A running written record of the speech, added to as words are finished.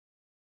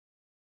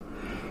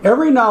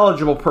Every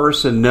knowledgeable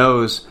person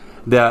knows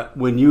that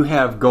when you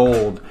have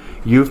gold,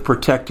 you've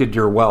protected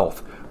your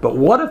wealth. But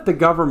what if the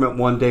government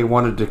one day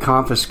wanted to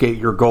confiscate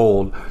your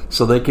gold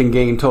so they can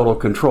gain total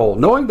control,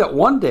 knowing that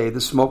one day the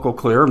smoke will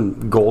clear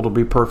and gold will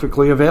be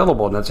perfectly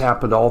available, and that's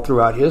happened all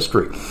throughout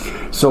history.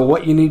 So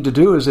what you need to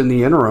do is, in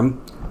the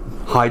interim,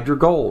 hide your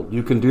gold.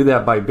 You can do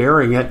that by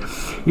burying it.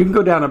 You can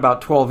go down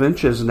about 12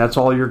 inches, and that's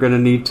all you're going to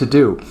need to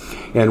do.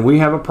 And we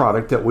have a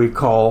product that we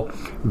call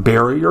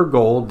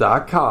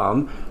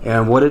buryyourgold.com,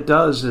 and what it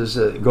does is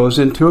it goes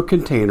into a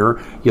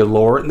container. You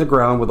lower it in the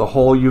ground with a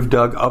hole you've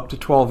dug up to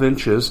 12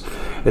 inches.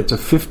 It's a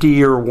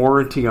 50-year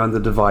warranty on the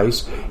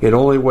device. It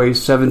only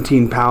weighs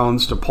 17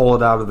 pounds to pull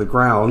it out of the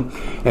ground,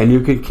 and you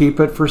can keep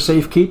it for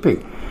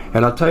safekeeping.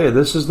 And I'll tell you,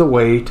 this is the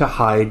way to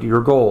hide your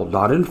gold.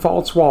 Not in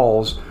false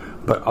walls,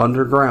 but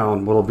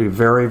underground, will be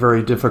very,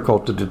 very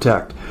difficult to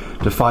detect.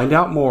 To find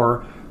out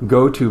more,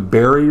 go to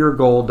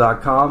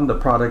buryyourgold.com. The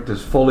product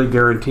is fully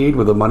guaranteed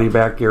with a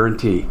money-back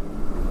guarantee.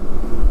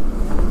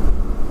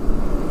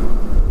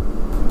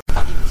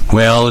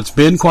 Well, it's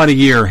been quite a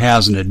year,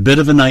 hasn't it? Bit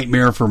of a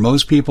nightmare for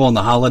most people, and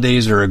the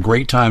holidays are a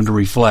great time to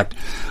reflect,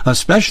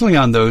 especially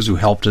on those who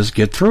helped us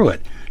get through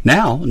it.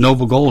 Now,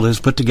 Noble Gold has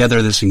put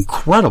together this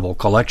incredible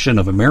collection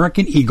of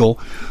American Eagle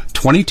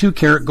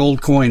 22-karat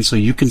gold coins, so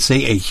you can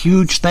say a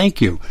huge thank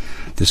you.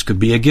 This could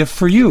be a gift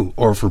for you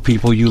or for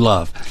people you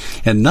love.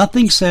 And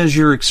nothing says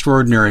you're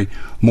extraordinary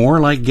more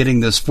like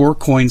getting this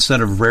 4-coin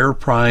set of rare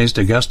prized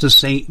Augusta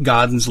St.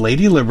 Gaudens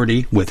Lady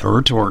Liberty with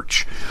her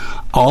torch.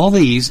 All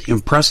these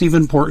impressive,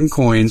 important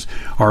coins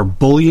are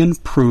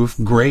bullion-proof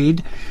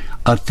grade,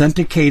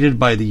 authenticated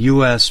by the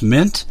U.S.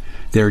 Mint.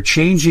 They're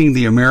changing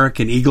the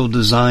American Eagle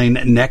design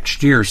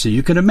next year, so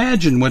you can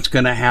imagine what's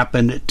going to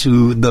happen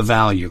to the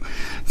value.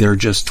 There are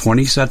just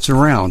 20 sets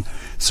around,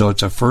 so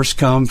it's a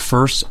first-come,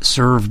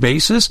 first-served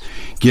basis.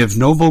 Give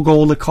Noble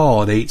Gold a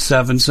call at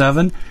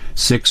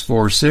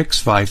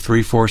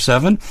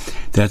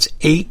 877-646-5347. That's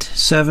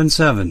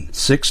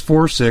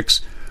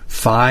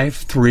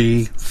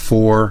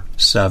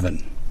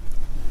 877-646-5347.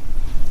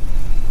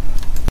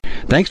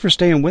 Thanks for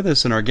staying with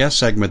us in our guest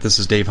segment. This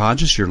is Dave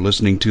Hodges. You're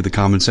listening to The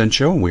Common Sense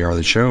Show, and we are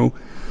the show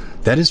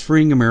that is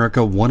freeing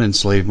America one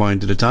enslaved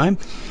mind at a time.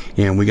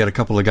 And we got a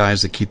couple of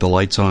guys that keep the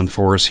lights on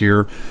for us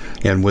here.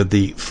 And with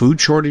the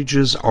food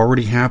shortages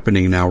already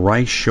happening now,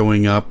 rice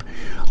showing up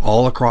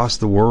all across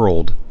the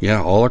world.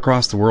 Yeah, all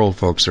across the world,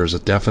 folks, there's a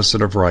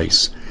deficit of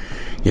rice.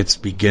 It's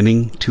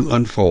beginning to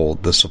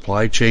unfold. The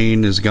supply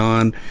chain is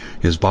gone.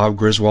 As Bob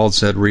Griswold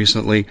said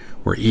recently,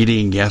 we're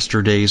eating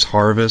yesterday's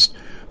harvest.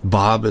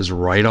 Bob is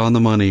right on the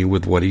money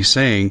with what he's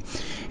saying,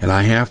 and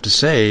I have to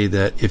say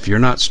that if you're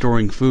not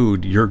storing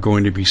food, you're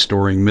going to be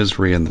storing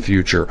misery in the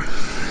future.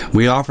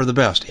 We offer the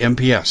best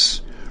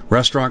MPS,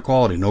 restaurant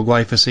quality, no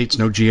glyphosates,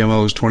 no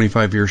GMOs,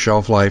 25-year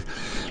shelf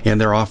life,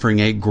 and they're offering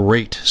a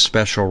great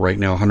special right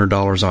now,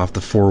 $100 off the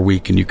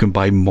 4-week, and you can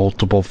buy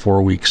multiple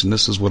 4 weeks, and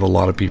this is what a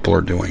lot of people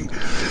are doing.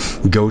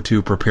 Go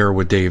to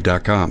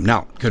preparewithdave.com.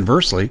 Now,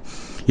 conversely,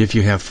 if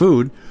you have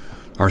food,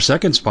 our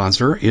second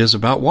sponsor is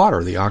about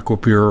water, the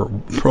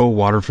AquaPure Pro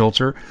water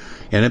filter,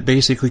 and it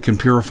basically can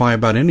purify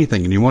about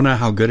anything. And you want to know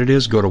how good it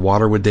is? Go to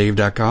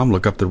waterwithdave.com,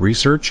 look up the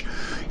research,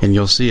 and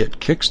you'll see it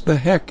kicks the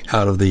heck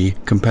out of the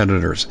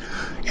competitors.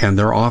 And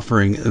they're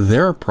offering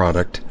their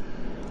product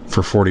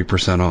for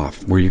 40%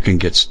 off, where you can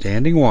get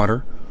standing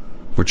water,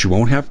 which you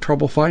won't have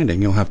trouble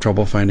finding. You'll have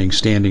trouble finding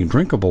standing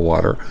drinkable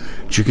water,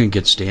 but you can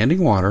get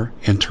standing water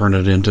and turn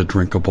it into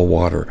drinkable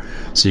water.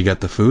 So you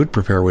got the food,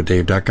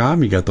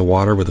 preparewithdave.com. You got the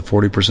water with a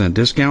 40%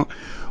 discount,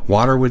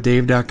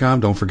 waterwithdave.com.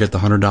 Don't forget the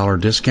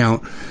 $100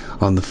 discount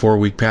on the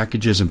 4-week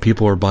packages, and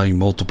people are buying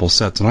multiple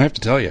sets. And I have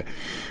to tell you,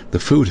 the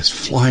food is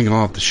flying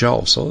off the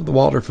shelves, so the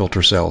water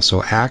filter sells.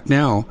 So act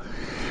now.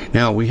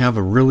 Now, we have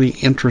a really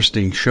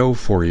interesting show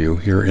for you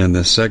here in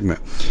this segment.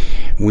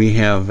 We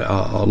have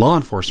a law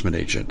enforcement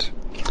agent,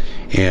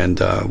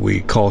 and we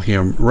call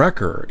him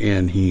Wrecker,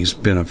 and he's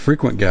been a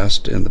frequent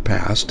guest in the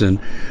past, and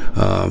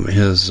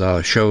his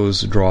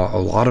shows draw a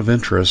lot of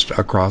interest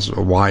across a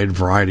wide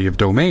variety of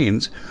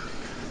domains,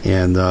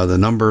 and the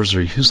numbers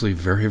are usually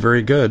very,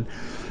 very good,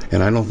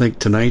 and I don't think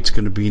tonight's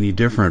going to be any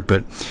different,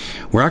 but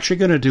we're actually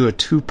going to do a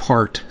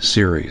 2-part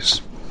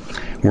series.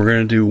 We're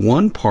going to do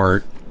one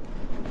part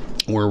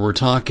where we're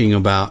talking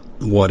about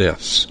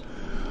what-ifs.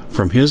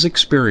 From his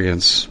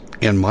experience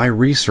and my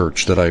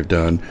research that I've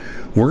done,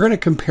 we're going to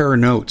compare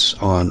notes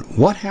on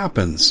what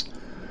happens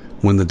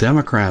when the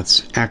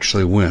Democrats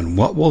actually win.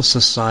 What will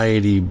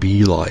society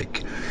be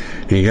like?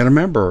 And you got to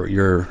remember,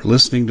 you're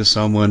listening to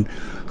someone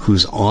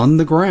who's on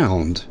the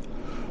ground,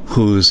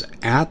 who's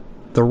at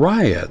the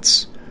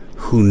riots,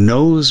 who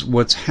knows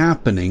what's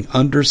happening,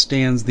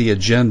 understands the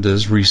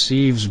agendas,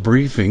 receives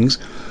briefings,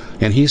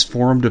 and he's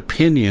formed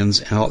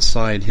opinions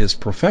outside his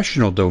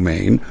professional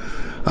domain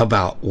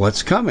about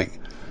what's coming.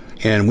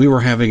 And we were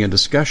having a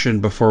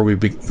discussion before we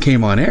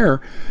came on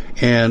air,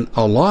 and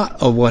a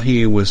lot of what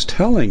he was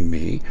telling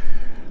me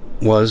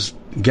was,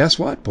 guess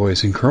what,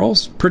 boys and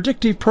girls?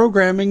 Predictive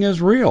programming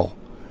is real.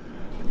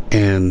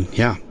 And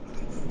yeah,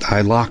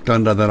 I locked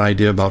onto that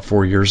idea about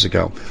 4 years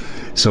ago.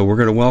 So we're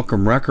going to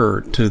welcome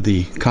Wrecker to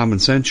the Common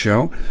Sense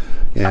Show,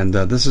 and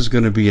this is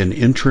going to be an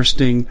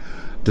interesting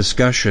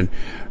discussion.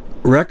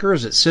 Wrecker,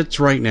 as it sits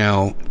right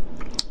now,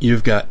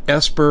 you've got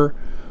Esper,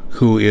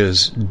 who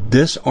is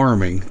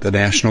disarming the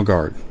National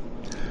Guard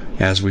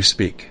as we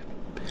speak,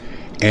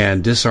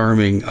 and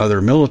disarming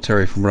other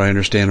military, from what I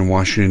understand, in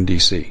Washington,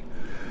 D.C.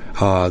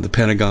 The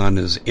Pentagon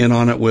is in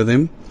on it with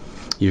him.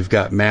 You've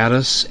got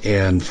Mattis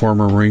and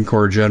former Marine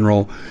Corps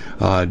General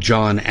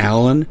John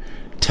Allen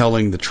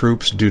telling the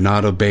troops, do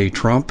not obey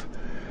Trump.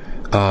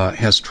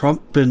 Has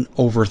Trump been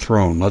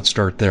overthrown? Let's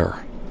start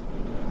there.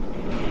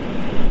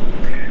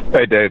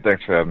 Hey, Dave.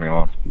 Thanks for having me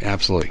on.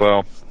 Absolutely.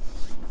 Well,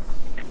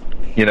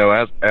 you know,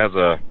 as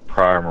a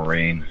prior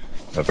Marine,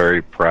 a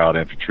very proud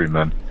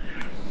infantryman,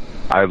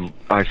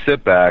 I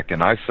sit back,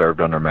 and I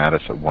served under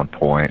Mattis at one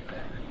point,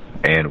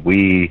 and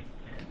we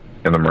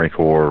in the Marine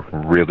Corps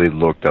really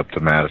looked up to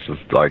Mattis as,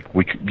 like,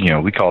 we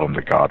called him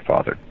the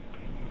Godfather.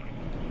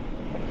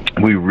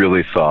 We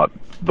really thought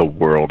the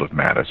world of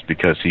Mattis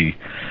because he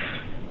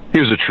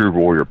was a true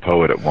warrior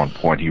poet at one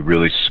point. He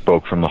really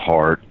spoke from the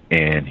heart,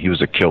 and he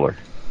was a killer,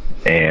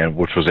 and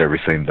which was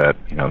everything that,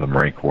 you know, the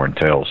Marine Corps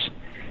entails.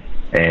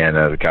 And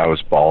the guy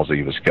was ballsy,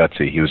 he was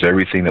gutsy, he was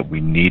everything that we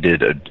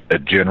needed a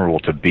general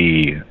to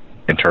be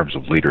in terms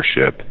of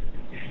leadership.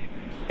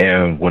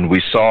 And when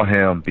we saw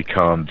him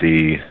become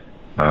the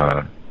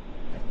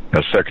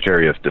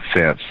Secretary of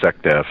Defense,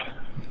 SecDef,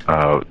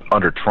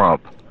 under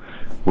Trump,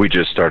 we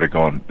just started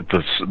going,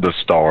 the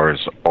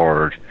stars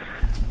are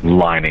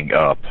lining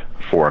up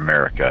for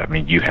America. I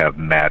mean, you have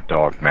Mad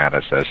Dog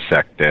Mattis as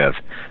SecDef.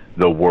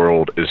 The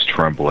world is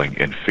trembling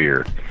in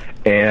fear.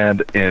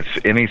 And if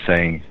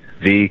anything,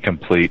 the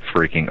complete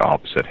freaking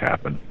opposite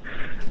happened.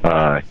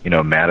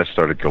 Mattis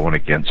started going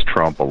against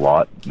Trump a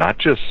lot, not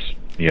just,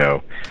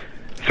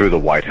 through the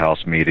White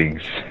House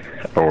meetings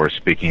or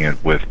speaking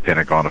with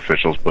Pentagon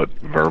officials, but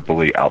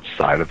verbally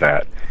outside of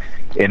that.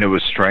 And it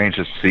was strange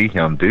to see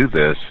him do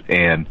this.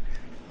 And,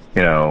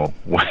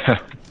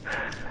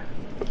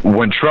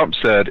 when Trump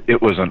said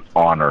it was an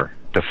honor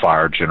to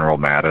fire General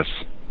Mattis,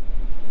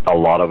 a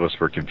lot of us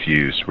were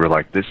confused. We're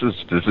like, this is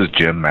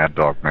Jim Mad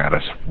Dog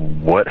Mattis.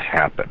 What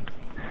happened?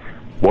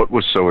 What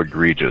was so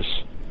egregious?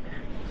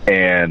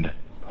 And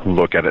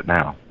look at it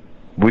now.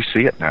 We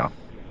see it now.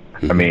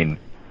 I mean,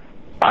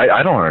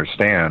 I don't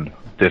understand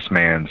this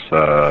man's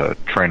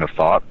train of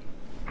thought,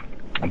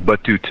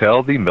 but to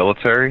tell the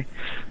military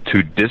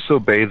to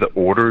disobey the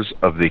orders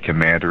of the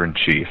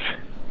commander-in-chief,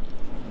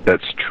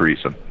 that's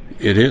treason.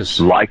 It is.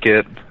 Like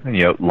it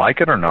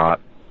or not,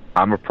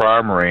 I'm a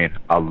prior Marine.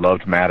 I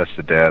loved Mattis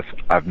to death.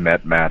 I've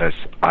met Mattis.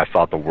 I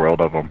thought the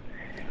world of him.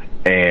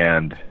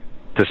 And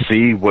to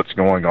see what's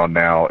going on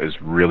now is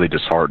really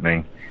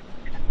disheartening.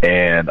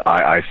 And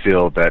I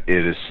feel that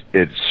it's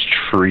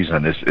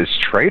treason. It's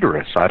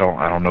traitorous. I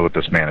don't know what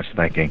this man is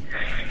thinking.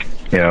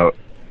 As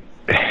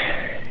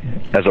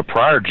a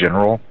prior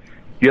general,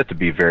 you have to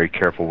be very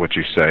careful what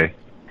you say,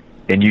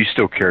 and you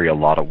still carry a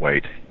lot of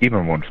weight,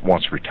 even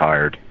once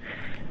retired.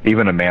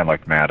 Even a man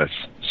like Mattis.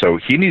 So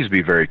he needs to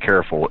be very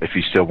careful if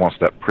he still wants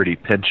that pretty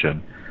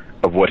pension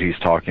of what he's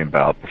talking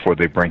about before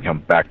they bring him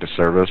back to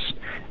service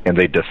and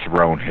they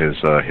dethrone his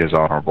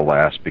honorable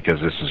ass, because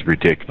this is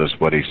ridiculous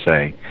what he's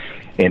saying.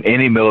 And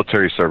any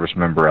military service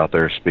member out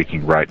there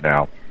speaking right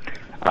now,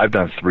 I've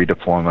done 3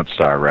 deployments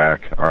to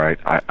Iraq. All right,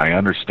 I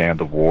understand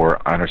the war.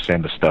 I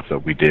understand the stuff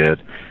that we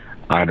did.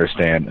 I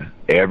understand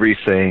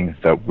everything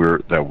that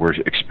we're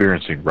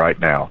experiencing right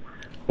now.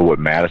 But what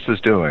Mattis is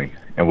doing,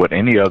 and what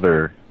any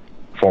other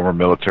former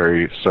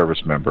military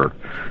service member,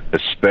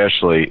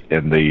 especially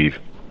in the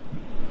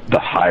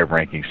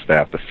high-ranking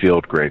staff, the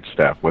field grade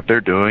staff, what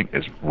they're doing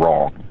is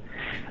wrong.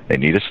 They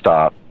need to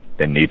stop.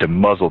 They need to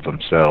muzzle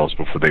themselves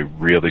before they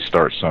really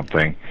start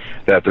something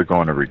that they're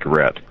going to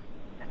regret.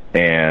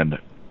 And,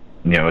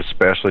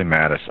 especially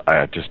Mattis,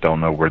 I just don't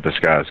know where this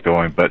guy is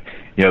going. But,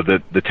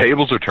 the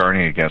tables are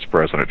turning against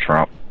President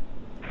Trump.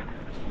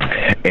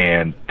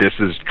 And this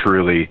is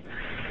truly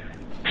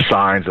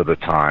signs of the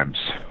times,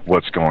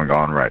 what's going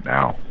on right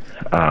now.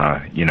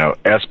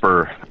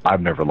 Esper,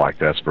 I've never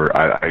liked Esper.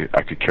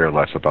 I could care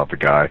less about the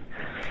guy.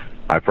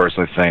 I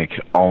personally think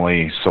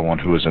only someone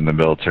who is in the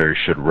military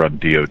should run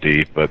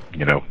DOD, but,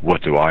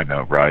 what do I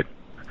know, right?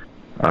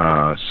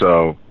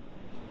 So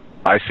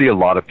I see a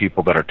lot of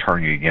people that are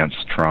turning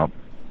against Trump.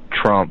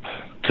 Trump,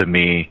 to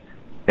me,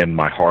 in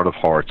my heart of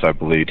hearts, I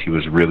believed he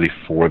was really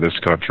for this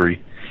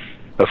country.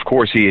 Of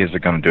course, he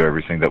isn't going to do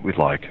everything that we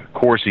like. Of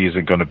course, he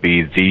isn't going to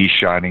be the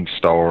shining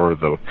star,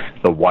 the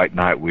white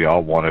knight we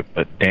all wanted.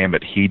 But damn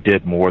it, he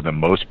did more than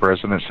most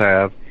presidents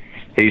have.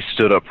 He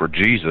stood up for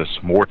Jesus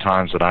more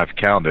times than I've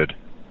counted.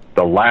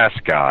 The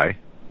last guy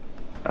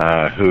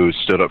who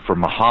stood up for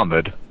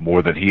Muhammad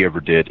more than he ever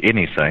did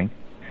anything.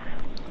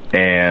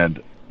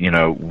 And,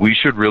 we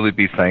should really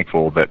be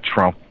thankful that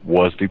Trump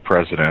was the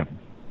president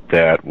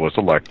that was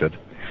elected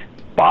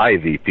by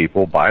the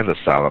people, by the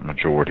silent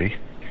majority.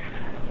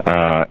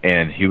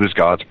 And he was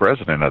God's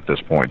president at this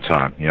point in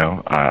time.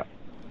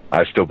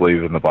 I still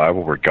believe in the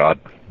Bible where God,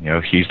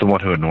 he's the one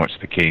who anoints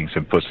the kings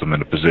and puts them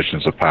into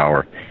positions of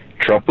power.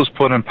 Trump was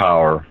put in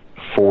power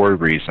for a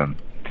reason.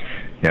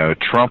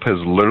 Trump has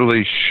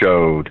literally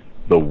showed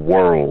the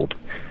world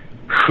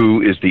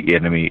who is the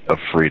enemy of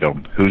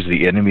freedom, who's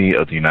the enemy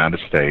of the United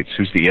States,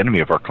 who's the enemy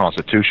of our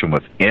Constitution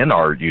within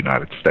our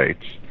United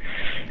States.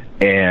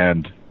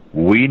 And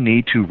we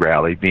need to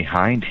rally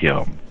behind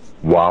him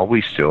while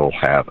we still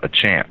have a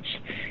chance.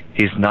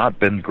 He's not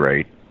been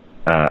great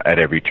at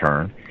every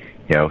turn.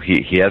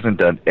 He hasn't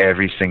done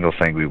every single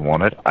thing we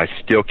wanted. I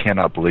still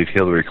cannot believe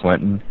Hillary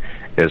Clinton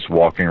is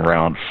walking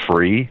around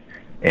free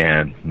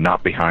and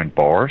not behind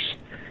bars.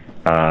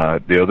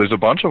 There's a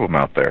bunch of them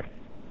out there.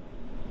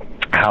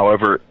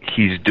 However,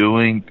 he's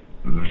doing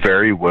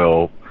very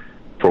well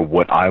for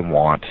what I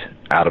want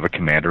out of a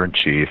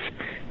commander-in-chief.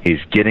 He's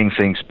getting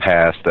things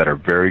passed that are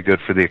very good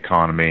for the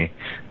economy,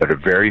 that are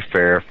very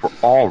fair for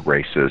all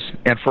races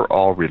and for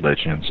all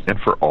religions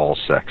and for all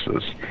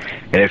sexes.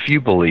 And if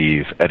you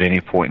believe at any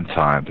point in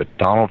time that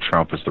Donald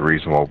Trump is the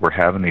reason why we're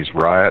having these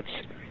riots,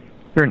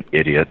 you're an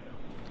idiot.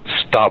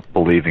 Stop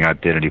believing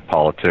identity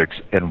politics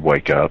and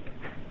wake up.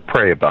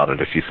 Pray about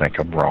it if you think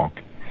I'm wrong.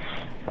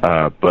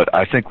 But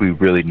I think we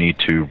really need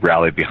to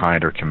rally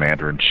behind our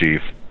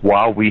commander-in-chief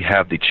while we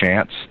have the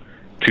chance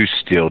to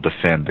still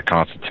defend the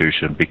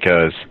Constitution,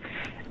 because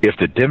if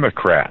the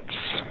Democrats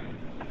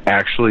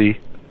actually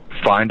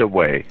find a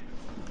way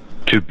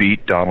to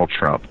beat Donald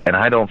Trump, and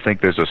I don't think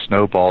there's a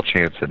snowball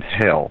chance in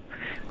hell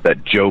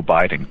that Joe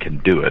Biden can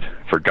do it.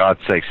 For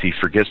God's sakes, he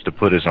forgets to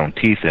put his own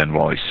teeth in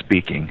while he's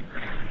speaking.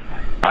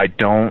 I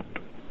don't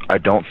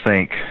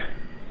think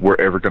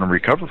we're ever going to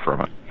recover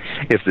from it.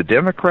 If the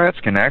Democrats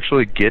can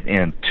actually get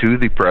into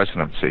the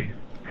presidency,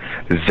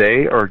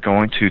 they are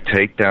going to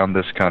take down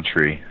this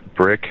country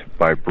brick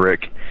by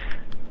brick,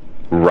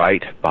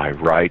 right by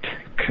right,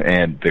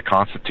 and the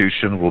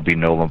Constitution will be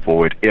null and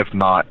void. If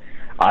not,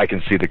 I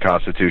can see the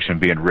Constitution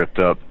being ripped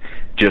up,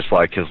 just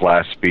like his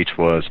last speech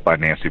was by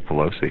Nancy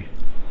Pelosi.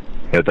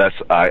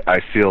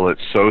 I feel it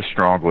so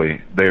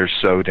strongly. They're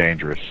so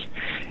dangerous.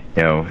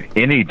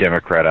 Any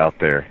Democrat out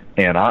there,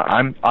 and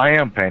I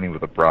am painting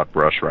with a broad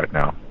brush right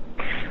now,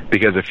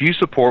 because if you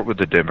support what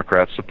the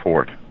Democrats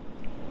support,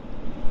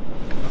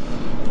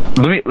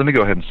 let me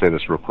go ahead and say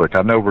this real quick.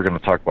 I know we're going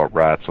to talk about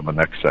riots on the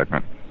next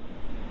segment.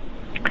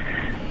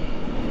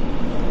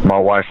 My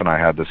wife and I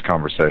had this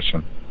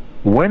conversation.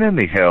 When in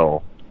the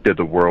hell did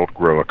the world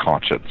grow a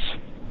conscience?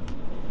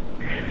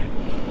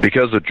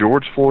 Because of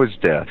George Floyd's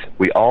death,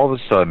 we all of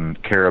a sudden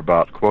care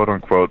about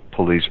quote-unquote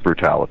police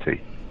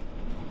brutality.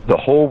 The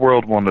whole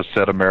world wanted to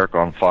set America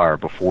on fire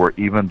before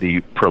even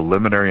the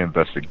preliminary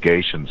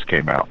investigations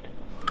came out.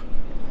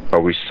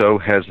 Are we so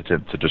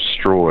hesitant to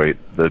destroy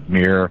the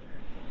mere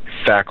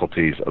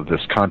faculties of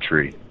this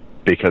country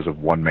because of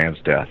one man's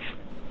death?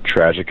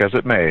 Tragic as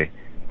it may,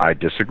 I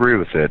disagree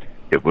with it.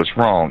 It was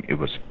wrong. It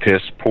was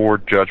piss poor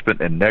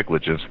judgment and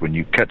negligence. When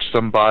you catch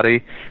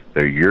somebody,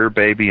 they're your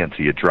baby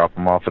until you drop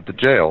them off at the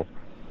jail.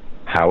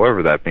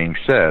 However, that being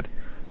said,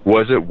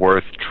 was it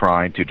worth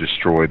trying to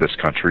destroy this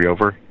country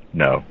over?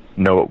 No,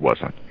 it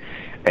wasn't.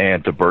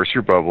 And to burst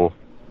your bubble,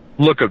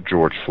 look up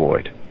George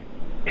Floyd.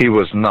 He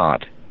was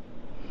not,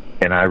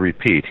 and I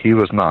repeat, he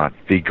was not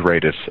the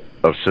greatest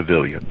of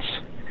civilians.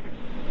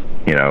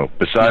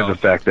 Besides the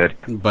fact that...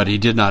 But he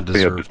did not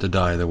deserve to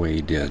die the way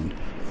he did.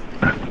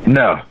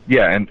 No,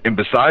 yeah, and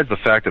besides the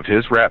fact of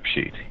his rap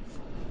sheet,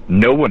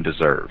 no one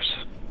deserves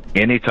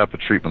any type of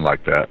treatment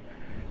like that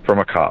from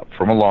a cop,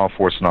 from a law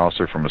enforcement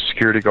officer, from a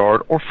security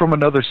guard, or from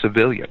another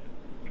civilian.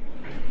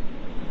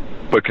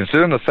 But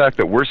considering the fact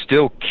that we're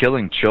still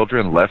killing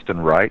children left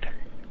and right,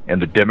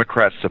 and the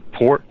Democrats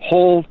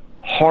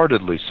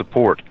wholeheartedly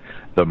support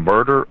the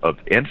murder of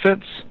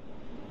infants,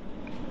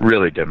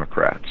 really,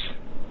 Democrats,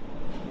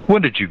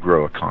 when did you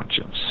grow a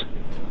conscience?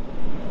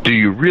 Do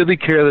you really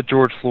care that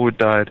George Floyd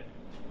died?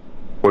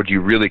 Or do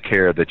you really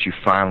care that you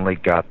finally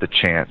got the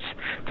chance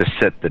to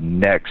set the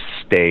next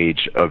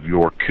stage of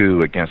your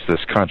coup against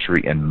this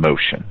country in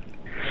motion?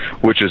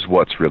 Which is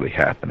what's really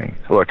happening.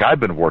 Look,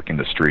 I've been working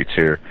the streets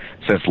here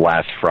since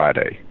last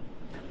Friday,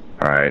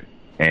 all right?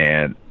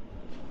 And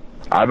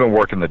I've been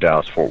working the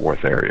Dallas-Fort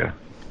Worth area.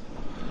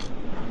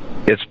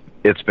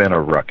 It's been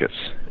a ruckus.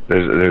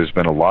 There's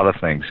been a lot of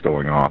things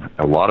going on,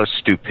 a lot of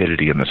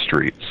stupidity in the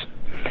streets.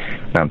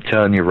 And I'm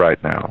telling you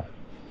right now,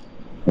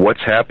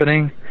 what's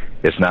happening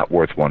is not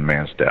worth one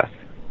man's death.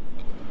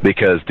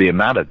 Because the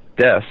amount of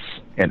deaths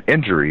and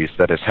injuries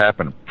that has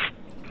happened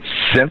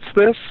since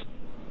this,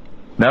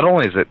 not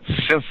only is it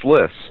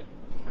senseless,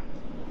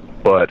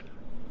 but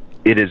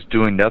it is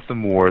doing nothing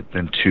more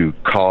than to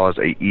cause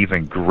a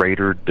even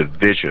greater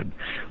division,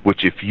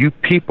 which if you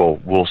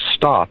people will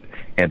stop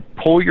and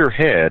pull your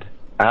head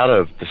out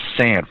of the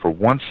sand for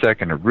 1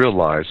 second and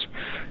realize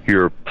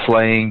you're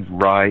playing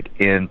right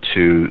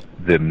into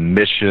the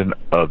mission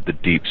of the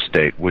deep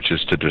state, which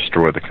is to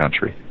destroy the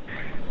country.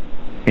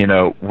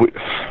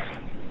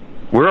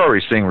 We're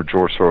already seeing where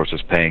George Soros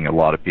is paying a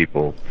lot of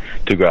people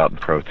to go out and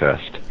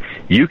protest.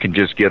 You can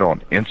just get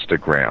on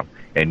Instagram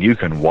and you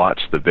can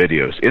watch the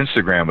videos.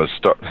 Instagram is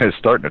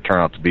starting to turn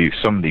out to be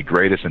some of the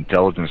greatest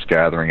intelligence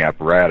gathering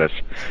apparatus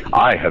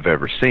I have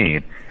ever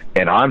seen.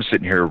 And I'm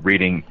sitting here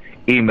reading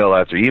email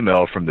after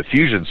email from the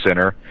Fusion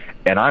Center,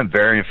 and I'm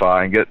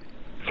verifying it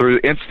through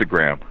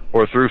Instagram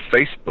or through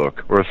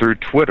Facebook or through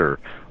Twitter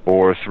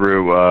or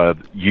through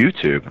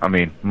YouTube. I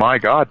mean, my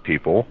God,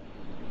 people,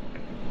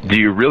 do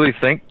you really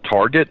think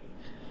Target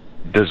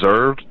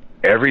deserved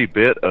every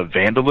bit of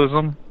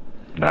vandalism?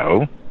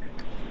 No.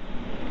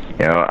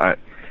 You know,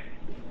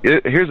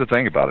 here's the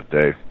thing about it,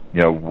 Dave.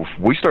 You know, if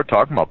we start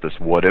talking about this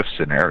what-if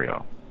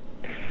scenario,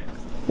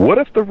 what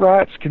if the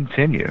riots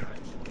continue?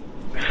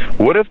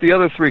 What if the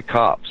other 3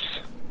 cops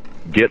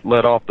get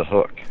let off the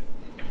hook?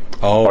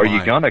 Oh, are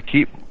you gonna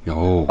keep?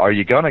 Oh. Are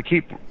you gonna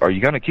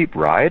keep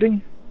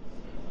rioting?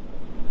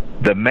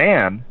 The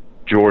man,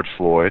 George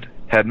Floyd,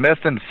 had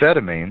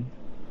methamphetamine.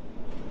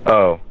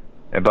 Oh,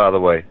 and by the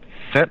way,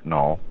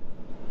 fentanyl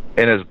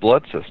in his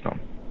blood system.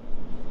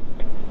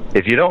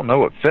 If you don't know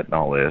what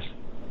fentanyl is,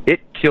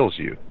 it kills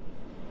you.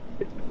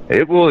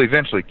 It will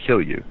eventually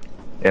kill you.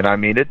 And I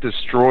mean, it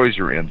destroys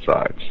your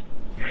insides.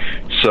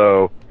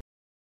 So,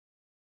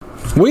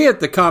 we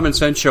at the Common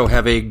Sense Show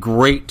have a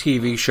great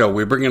TV show.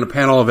 We bring in a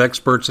panel of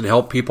experts and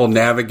help people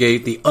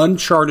navigate the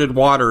uncharted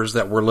waters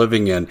that we're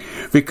living in.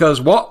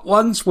 Because what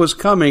once was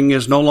coming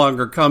is no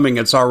longer coming.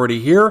 It's already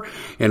here,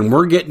 and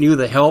we're getting you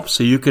the help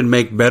so you can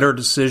make better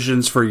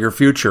decisions for your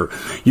future.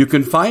 You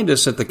can find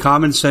us at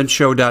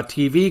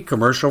thecommonsenseshow.tv,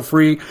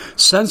 commercial-free,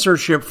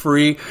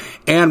 censorship-free,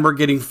 and we're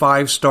getting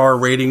 5-star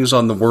ratings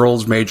on the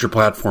world's major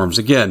platforms.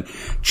 Again,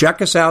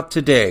 check us out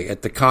today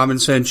at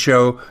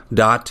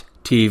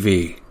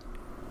thecommonsenseshow.tv.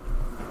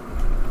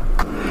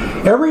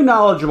 Every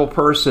knowledgeable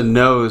person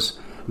knows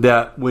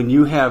that when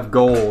you have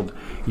gold,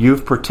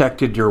 you've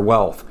protected your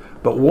wealth.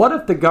 But what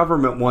if the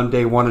government one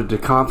day wanted to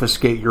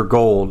confiscate your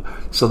gold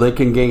so they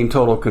can gain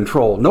total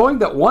control, knowing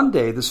that one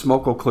day the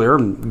smoke will clear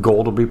and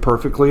gold will be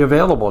perfectly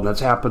available, and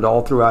that's happened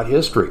all throughout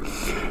history.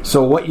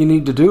 So what you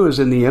need to do is,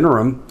 in the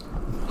interim,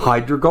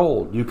 hide your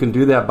gold. You can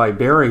do that by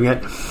burying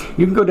it.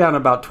 You can go down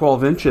about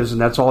 12 inches, and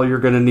that's all you're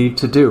going to need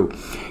to do.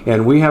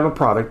 And we have a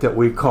product that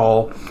we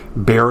call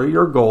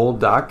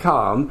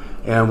buryyourgold.com,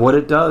 and what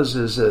it does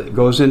is it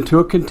goes into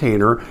a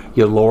container.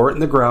 You lower it in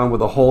the ground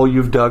with a hole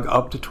you've dug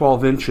up to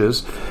 12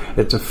 inches.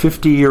 It's a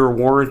 50-year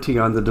warranty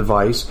on the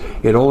device.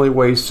 It only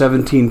weighs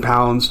 17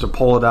 pounds to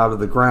pull it out of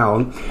the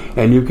ground,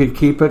 and you can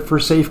keep it for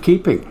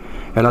safekeeping.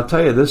 And I'll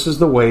tell you, this is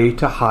the way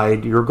to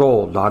hide your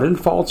gold. Not in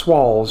false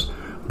walls,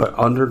 but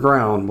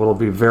underground will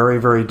be very,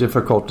 very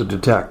difficult to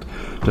detect.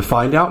 To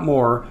find out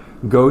more,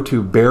 go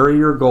to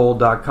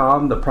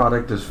buryyourgold.com. The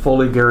product is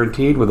fully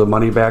guaranteed with a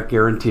money-back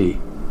guarantee.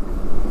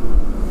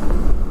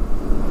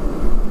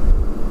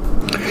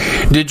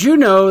 Did you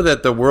know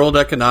that the World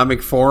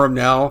Economic Forum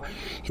now,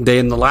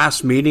 in the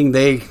last meeting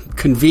they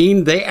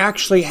convened, they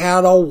actually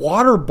had a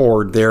water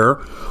board there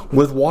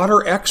with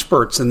water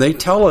experts, and they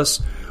tell us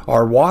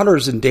our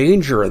water's in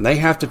danger and they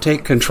have to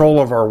take control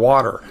of our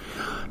water.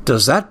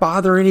 Does that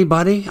bother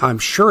anybody? I'm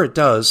sure it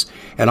does.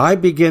 And I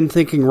begin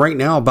thinking right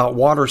now about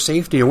water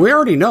safety. And we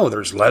already know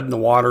there's lead in the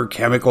water,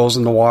 chemicals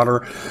in the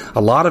water.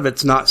 A lot of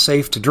it's not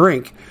safe to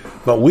drink.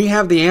 But we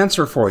have the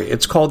answer for you.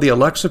 It's called the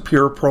Alexa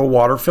Pure Pro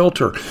Water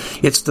Filter.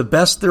 It's the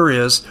best there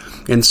is,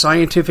 and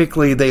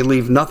scientifically they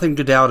leave nothing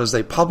to doubt as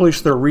they publish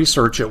their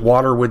research at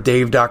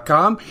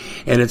waterwithdave.com,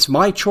 and it's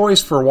my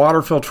choice for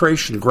water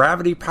filtration.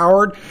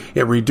 Gravity-powered,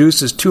 it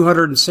reduces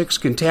 206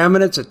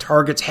 contaminants, it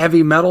targets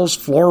heavy metals,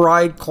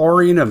 fluoride,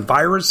 chlorine, and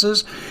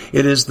viruses.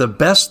 It is the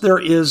best there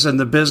is in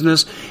the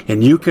business,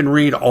 and you can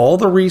read all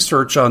the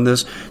research on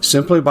this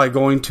simply by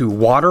going to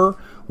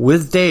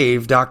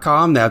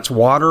waterwithdave.com. That's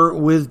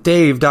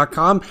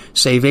waterwithdave.com.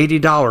 Save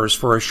 $80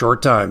 for a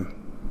short time.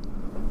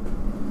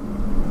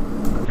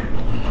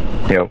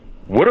 You know,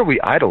 what are we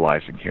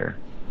idolizing here?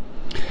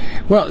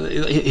 Well,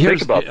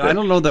 here's, I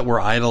don't know that we're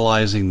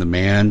idolizing the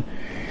man.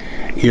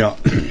 You know,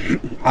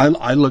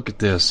 I look at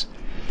this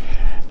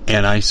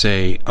and I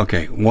say,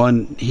 okay,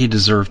 one, he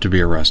deserved to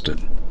be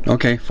arrested.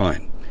 Okay,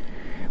 fine.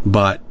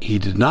 But he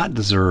did not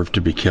deserve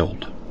to be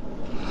killed.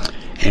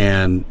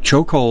 And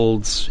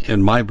chokeholds,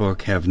 in my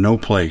book, have no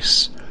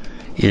place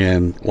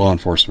in law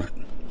enforcement.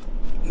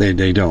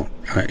 They don't.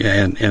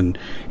 And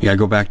I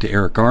go back to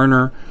Eric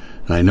Garner,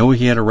 and I know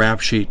he had a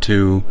rap sheet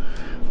too,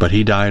 but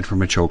he died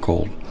from a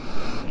chokehold.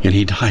 And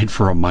he died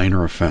for a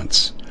minor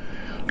offense.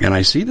 And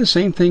I see the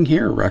same thing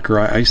here, Wrecker.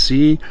 I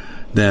see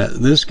that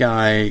this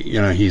guy, you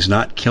know, he's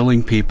not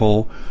killing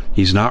people.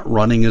 He's not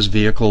running his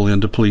vehicle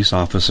into police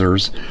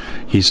officers.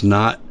 He's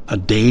not a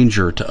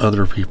danger to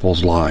other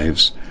people's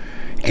lives.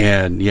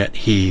 And yet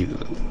he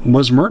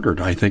was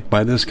murdered, I think,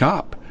 by this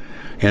cop.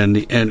 And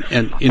you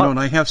know, and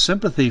I have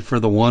sympathy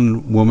for the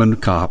one woman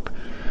cop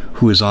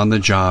who is on the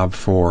job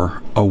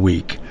for a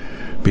week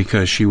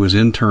because she was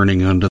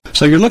interning under.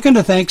 So you're looking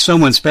to thank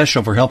someone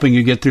special for helping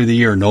you get through the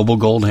year. Noble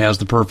Gold has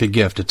the perfect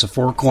gift. It's a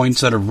 4-coin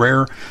set of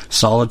rare,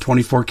 solid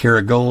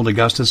 24-karat gold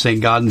Augusta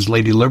St. Gaudens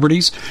Lady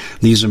Liberties.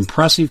 These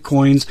impressive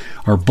coins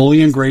are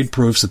bullion-grade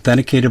proofs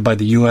authenticated by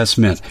the U.S.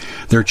 Mint.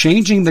 They're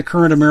changing the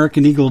current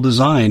American Eagle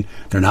design.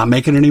 They're not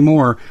making any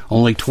more.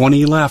 Only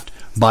 20 left.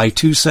 Buy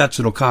 2 sets.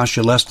 It'll cost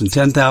you less than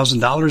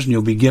 $10,000, and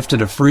you'll be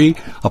gifted a free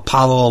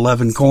Apollo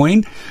 11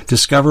 coin.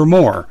 Discover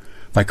more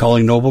by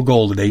calling Noble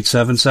Gold at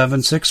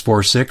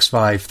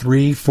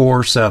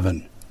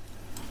 877-646-5347.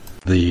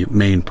 The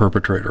main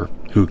perpetrator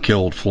who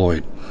killed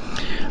Floyd.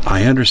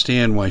 I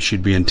understand why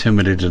she'd be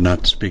intimidated and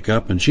not speak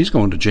up, and she's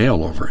going to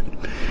jail over it.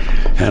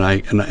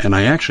 And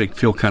I actually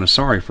feel kind of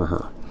sorry for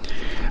her.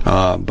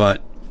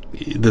 But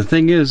the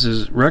thing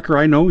is Wrecker,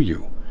 I know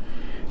you.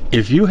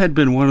 If you had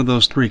been one of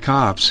those 3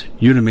 cops,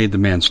 you'd have made the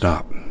man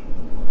stop.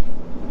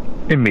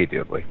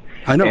 Immediately.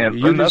 I know.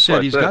 You just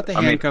said he's got the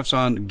handcuffs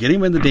on. Get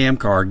him in the damn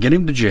car. Get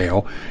him to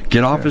jail.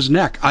 Get off his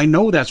neck. I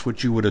know that's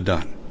what you would have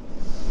done.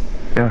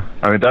 Yeah.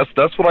 I mean,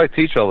 that's what I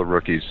teach all the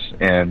rookies.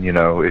 And,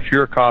 if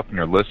you're a cop and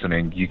you're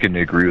listening, you can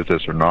agree with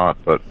this or not.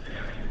 But,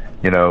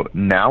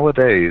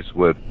 nowadays,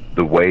 with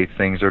the way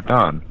things are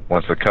done,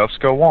 once the cuffs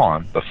go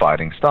on, the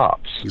fighting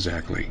stops.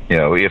 Exactly.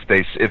 If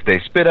they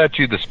spit at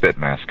you, the spit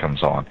mask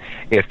comes on.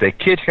 If they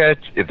kick at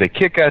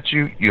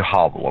you, you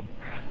hobble them.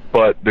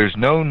 But there's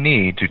no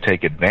need to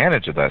take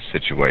advantage of that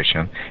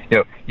situation.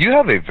 You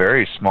have a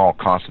very small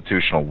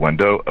constitutional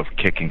window of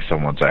kicking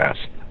someone's ass.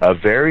 A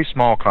very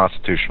small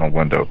constitutional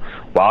window.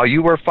 While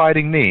you are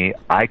fighting me,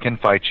 I can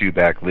fight you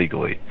back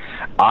legally.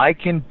 I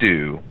can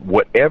do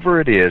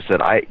whatever it is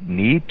that I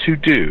need to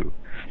do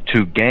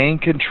to gain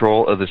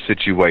control of the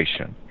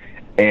situation.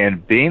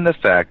 And being the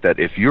fact that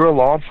if you're a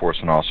law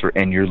enforcement officer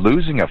and you're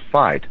losing a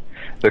fight,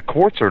 the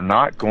courts are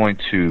not going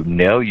to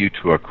nail you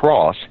to a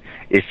cross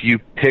if you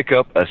pick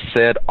up a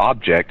said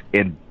object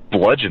and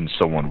bludgeon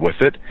someone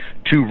with it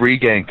to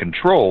regain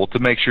control, to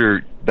make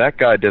sure that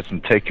guy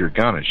doesn't take your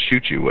gun and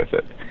shoot you with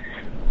it.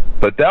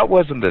 But that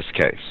wasn't this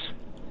case.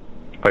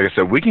 Like I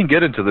said, we can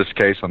get into this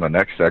case on the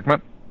next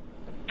segment,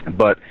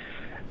 but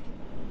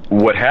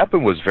what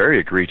happened was very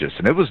egregious,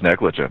 and it was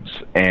negligence.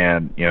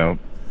 And,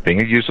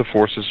 being a use of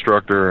force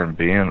instructor and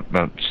being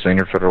a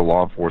senior federal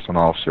law enforcement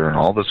officer and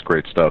all this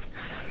great stuff,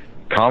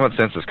 common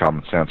sense is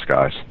common sense,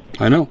 guys.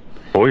 I know.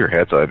 Pull your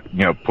heads out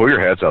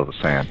of the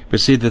sand. But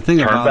see, the thing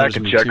turn back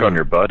and check on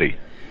your buddy.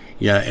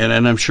 Yeah,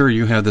 and I'm sure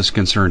you have this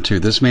concern too.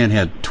 This man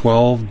had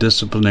 12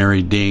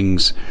 disciplinary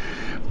dings,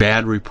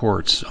 bad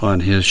reports on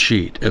his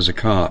sheet as a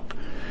cop,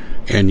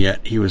 and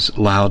yet he was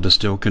allowed to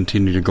still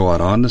continue to go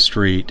out on the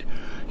street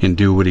and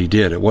do what he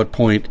did. At what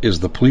point is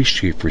the police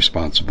chief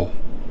responsible?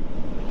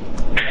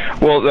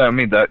 Well, I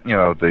mean, that,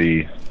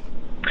 the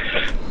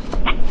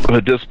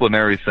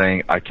disciplinary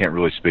thing, I can't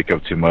really speak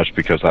of too much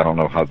because I don't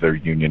know how their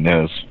union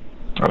is,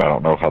 and I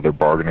don't know how their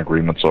bargain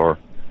agreements are,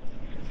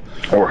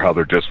 or how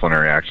their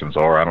disciplinary actions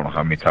are. I don't know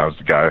how many times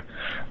the guy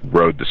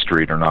rode the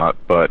street or not,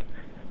 but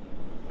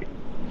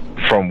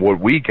from what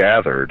we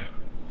gathered,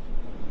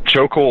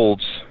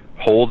 chokeholds,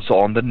 holds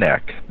on the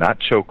neck, not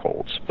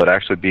chokeholds, but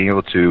actually being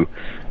able to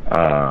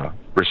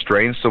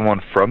restrain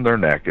someone from their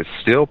neck is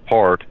still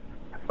part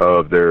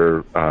of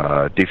their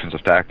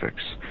defensive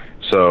tactics.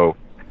 So,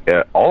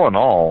 all in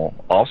all,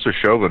 Officer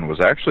Chauvin was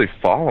actually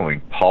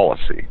following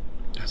policy.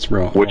 That's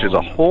real. Which is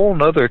a whole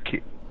nother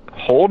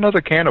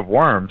can of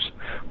worms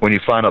when you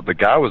find out the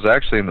guy was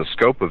actually in the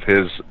scope of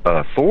his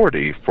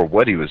authority for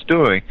what he was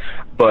doing,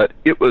 but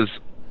you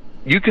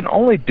can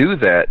only do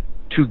that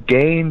to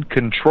gain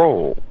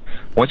control.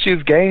 Once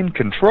you've gained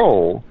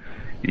control,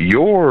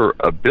 your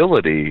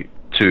ability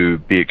to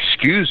be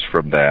excused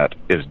from that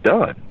is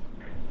done.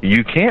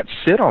 You can't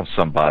sit on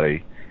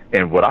somebody,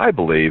 and what I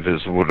believe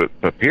is what it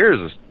appears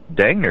is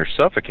dang near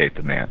suffocate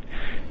the man.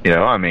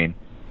 I mean,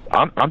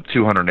 I'm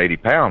 280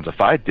 pounds.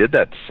 If I did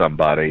that to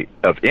somebody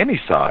of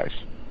any size,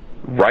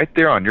 right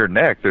there on your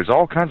neck, there's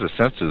all kinds of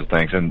sensitive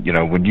things. And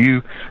when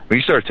you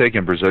start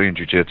taking Brazilian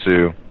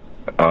Jiu-Jitsu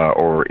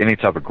or any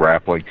type of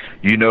grappling,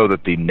 you know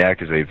that the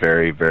neck is a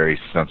very, very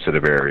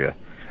sensitive area.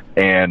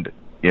 And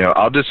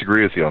I'll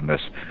disagree with you on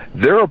this.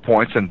 There are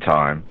points in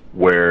time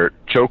where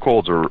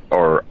chokeholds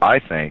are, I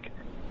think,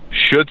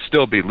 should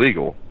still be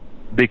legal,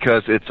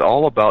 because it's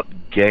all about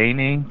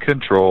gaining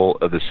control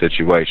of the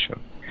situation.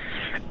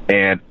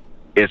 And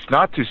it's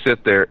not to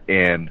sit there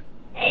and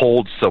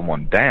hold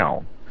someone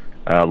down,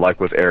 like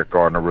with Eric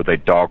Gardner, where they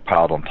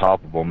dogpiled on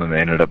top of him and they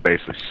ended up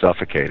basically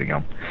suffocating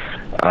him.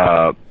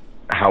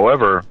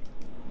 However,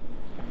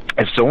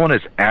 if someone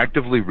is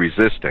actively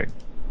resisting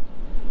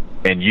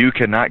and you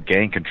cannot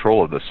gain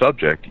control of the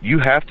subject, you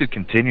have to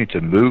continue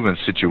to move in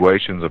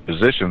situations or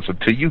positions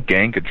until you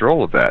gain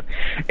control of that.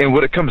 And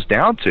what it comes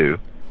down to,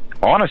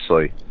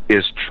 honestly,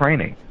 is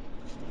training.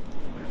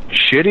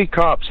 Shitty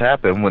cops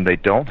happen when they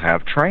don't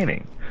have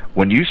training.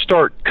 When you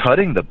start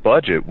cutting the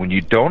budget, when you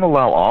don't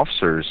allow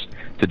officers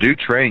to do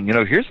training,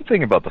 here's the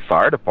thing about the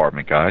fire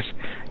department, guys.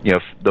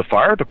 The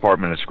fire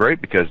department is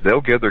great because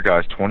they'll give their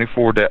guys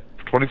 24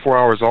 24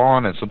 hours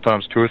on and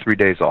sometimes 2 or 3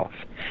 days off.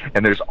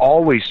 And there's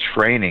always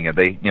training, and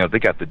they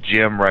got the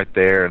gym right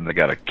there, and they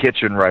got a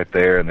kitchen right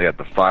there, and they got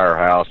the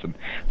firehouse, and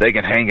they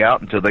can hang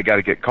out until they got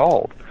to get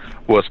called.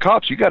 Well, as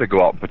cops, you got to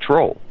go out and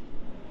patrol.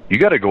 You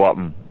got to go out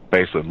and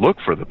basically look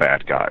for the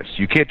bad guys.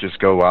 You can't just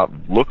go out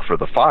and look for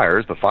the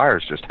fires. The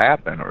fires just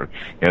happen, or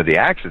the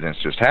accidents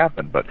just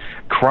happen. But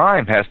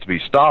crime has to be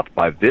stopped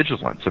by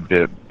vigilance, a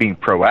bit being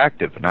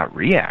proactive and not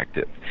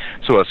reactive.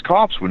 So as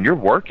cops, when you're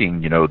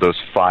working, those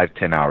 5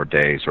 10-hour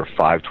days or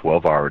 5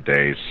 12-hour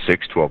days,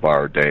 6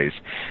 12-hour days,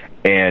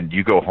 and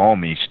you go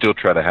home and you still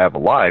try to have a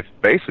life,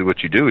 basically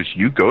what you do is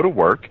you go to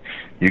work,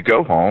 you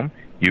go home,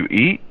 you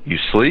eat, you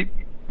sleep,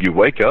 you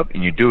wake up,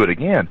 and you do it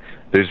again.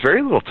 There's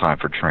very little time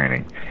for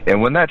training.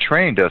 And when that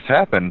training does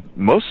happen,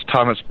 most of the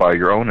time it's by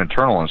your own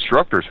internal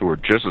instructors who are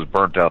just as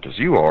burnt out as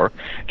you are,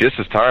 just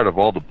as tired of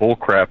all the bull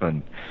crap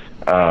and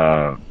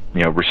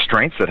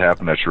restraints that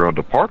happen at your own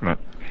department,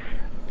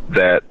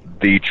 that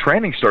the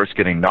training starts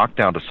getting knocked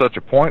down to such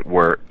a point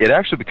where it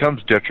actually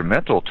becomes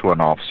detrimental to an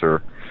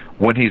officer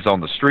when he's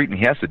on the street and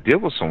he has to deal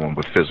with someone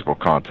with physical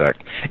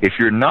contact. If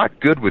you're not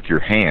good with your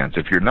hands,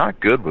 if you're not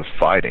good with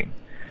fighting,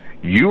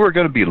 you are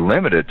going to be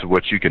limited to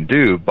what you can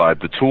do by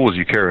the tools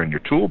you carry in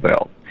your tool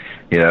belt.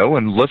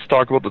 And let's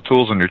talk about the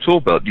tools in your tool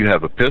belt. You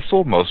have a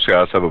pistol. Most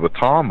guys have a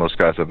baton. Most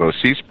guys have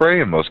OC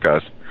spray, and most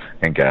guys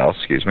and gals,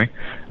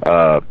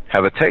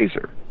 have a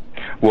taser.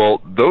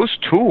 Well, those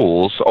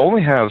tools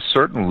only have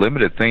certain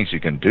limited things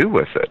you can do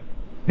with it,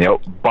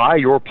 by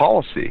your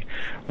policy.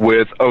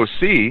 With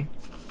OC,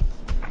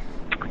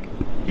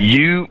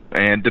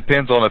 and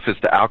depends on if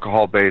it's the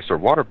alcohol-based or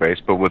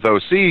water-based, but with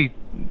OC,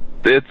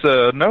 it's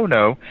a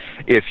no-no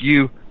if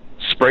you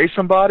spray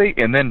somebody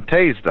and then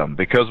tase them,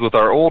 because with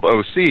our old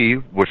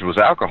OC, which was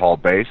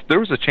alcohol-based,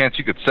 there was a chance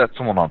you could set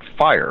someone on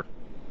fire.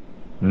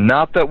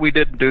 Not that we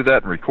didn't do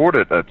that and record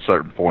it at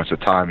certain points of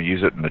time and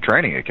use it in the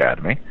training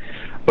academy,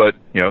 but,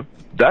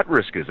 that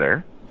risk is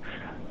there.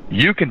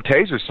 You can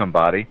taser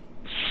somebody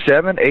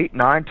 7, 8,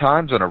 9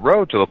 times in a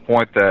row to the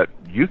point that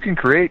you can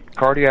create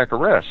cardiac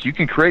arrest. You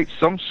can create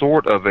some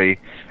sort of a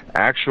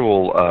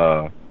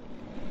actual,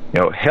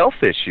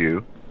 health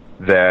issue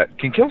that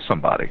can kill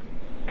somebody.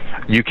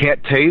 You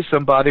can't tase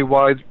somebody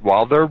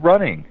while they're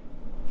running.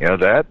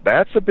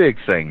 That's a big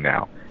thing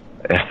now.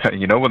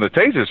 When the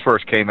tasers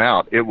first came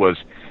out, it was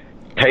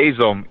tase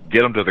them,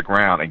 get them to the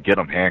ground, and get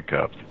them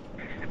handcuffed.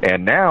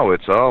 And now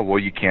it's,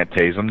 you can't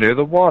tase them near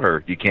the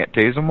water. You can't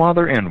tase them while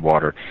they're in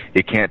water.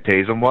 You can't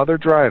tase them while they're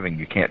driving.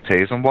 You can't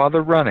tase them while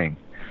they're running.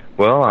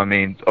 Well,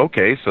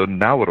 okay, so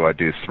now what do I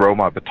do? Throw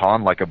my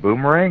baton like a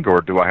boomerang,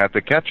 or do I have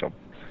to catch them?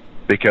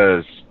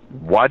 Because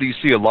why do you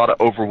see a lot of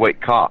overweight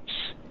cops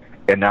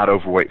and not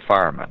overweight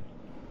firemen?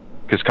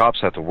 Because cops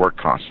have to work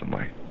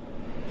constantly.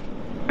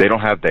 They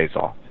don't have days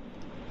off.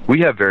 We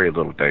have very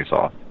little days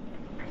off.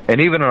 And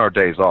even in our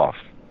days off,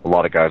 a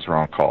lot of guys are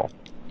on call.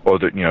 Or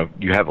that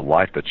you have a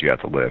life that you have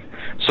to live.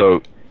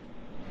 So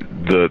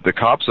the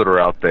cops that are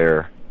out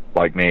there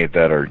like me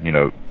that are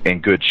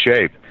in good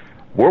shape,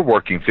 we're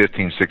working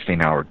 15,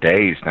 16-hour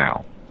days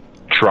now,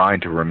 trying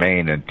to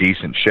remain in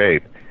decent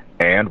shape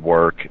and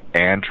work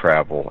and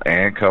travel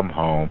and come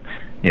home.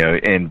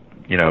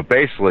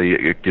 Basically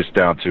it gets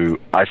down to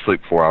I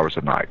sleep 4 hours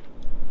a night.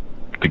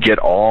 To get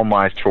all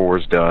my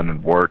chores done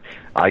and work,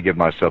 I give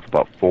myself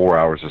about 4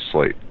 hours of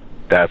sleep.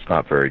 That's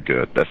not very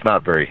good. That's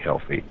not very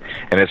healthy,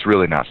 and it's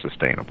really not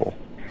sustainable.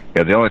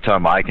 The only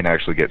time I can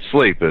actually get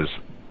sleep is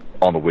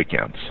on the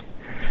weekends.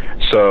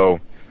 So,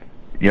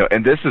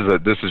 and this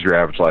is your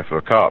average life of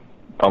a cop.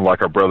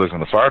 Unlike our brothers in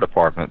the fire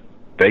department,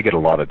 they get a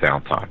lot of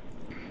downtime.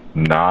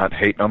 Not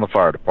hating on the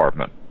fire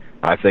department.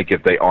 I think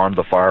if they armed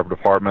the fire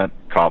department,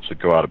 cops would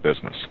go out of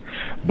business.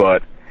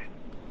 But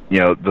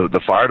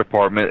the fire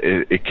department,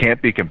 it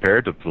can't be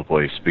compared to the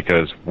police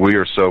because we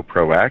are so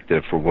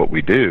proactive for what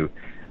we do.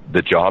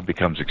 The job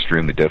becomes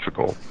extremely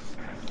difficult.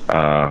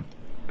 So,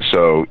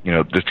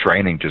 the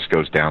training just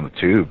goes down the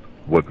tube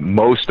with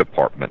most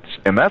departments.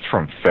 And that's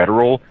from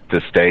federal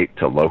to state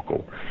to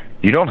local.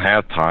 You don't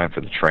have time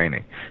for the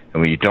training.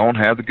 And when you don't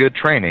have the good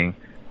training,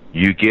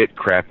 you get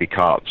crappy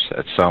cops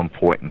at some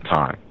point in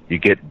time. You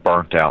get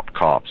burnt out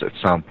cops at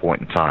some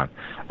point in time.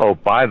 Oh,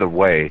 by the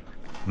way,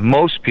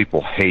 most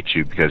people hate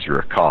you because you're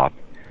a cop.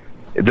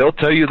 They'll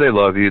tell you they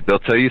love you. They'll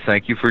tell you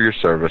thank you for your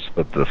service.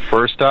 But the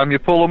first time you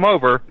pull them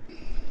over,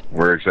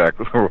 we're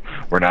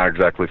not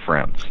exactly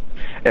friends.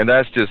 And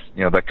that's just,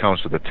 that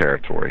comes with the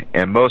territory.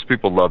 And most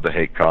people love to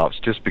hate cops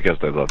just because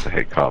they love to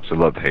hate cops. They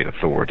love to hate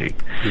authority.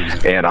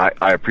 Mm-hmm. And I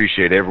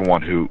appreciate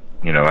everyone who,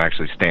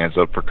 actually stands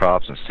up for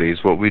cops and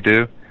sees what we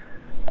do.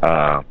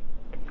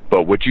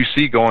 But what you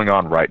see going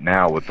on right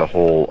now with the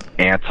whole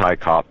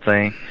anti-cop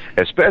thing,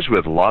 especially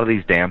with a lot of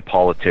these damn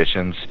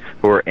politicians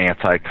who are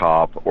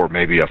anti-cop, or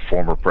maybe a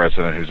former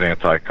president who's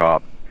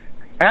anti-cop,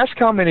 ask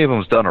how many of them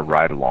has done a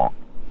ride-along.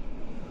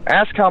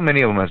 Ask how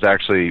many of them has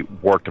actually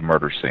worked a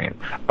murder scene,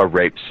 a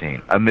rape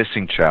scene, a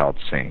missing child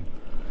scene,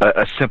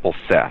 a simple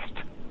theft,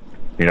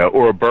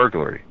 or a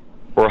burglary,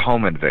 or a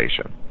home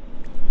invasion.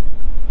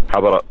 How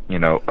about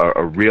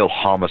a real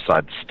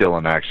homicide still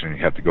in action and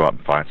you have to go out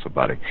and find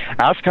somebody?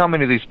 Ask how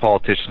many of these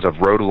politicians have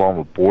rode along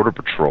with Border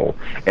Patrol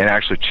and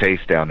actually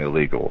chased down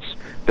illegals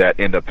that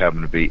end up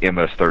having to be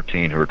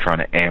MS-13 who are trying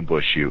to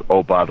ambush you.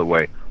 Oh, by the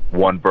way,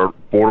 one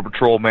Border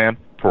Patrol man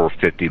per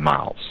 50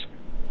 miles.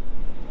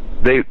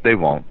 They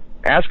won't.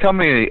 Ask how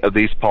many of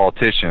these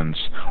politicians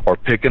are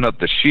picking up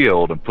the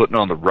shield and putting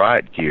on the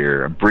riot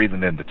gear and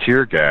breathing in the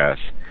tear gas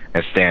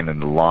and standing in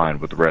the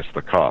line with the rest of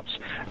the cops.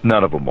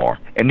 None of them are.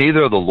 And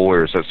neither are the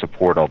lawyers that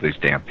support all these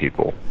damn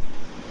people.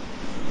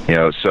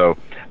 So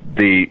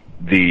the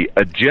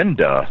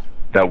agenda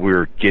that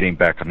we're getting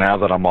back, now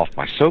that I'm off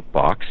my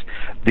soapbox,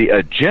 the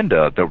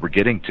agenda that we're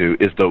getting to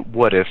is the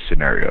what-if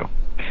scenario.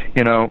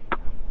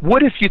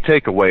 What if you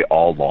take away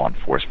all law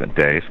enforcement,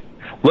 Dave?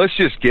 Let's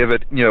just give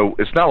it,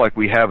 it's not like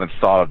we haven't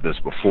thought of this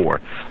before.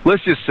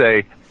 Let's just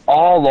say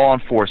all law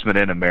enforcement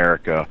in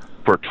America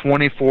for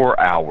 24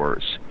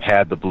 hours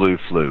had the blue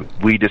flu.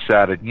 We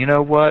decided, you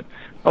know what?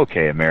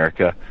 Okay,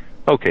 America.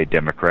 Okay,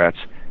 Democrats.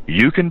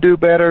 You can do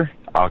better.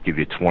 I'll give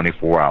you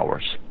 24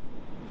 hours.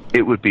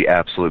 It would be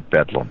absolute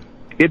bedlam.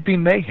 It'd be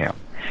mayhem.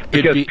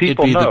 Because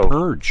people know. It'd be The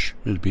Purge.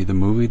 It'd be the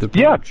movie The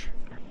Purge.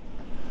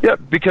 Yeah,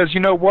 because you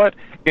know what?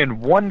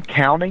 In one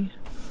county,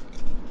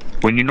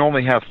 when you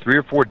normally have 3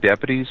 or 4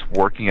 deputies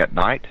working at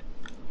night,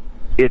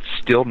 it's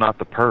still not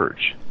The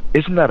Purge.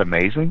 Isn't that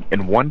amazing?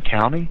 In one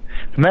county?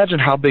 Imagine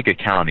how big a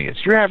county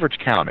is. Your average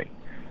county.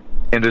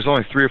 And there's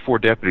only 3 or 4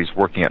 deputies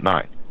working at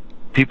night.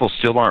 People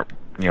still aren't,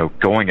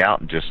 going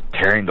out and just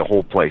tearing the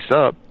whole place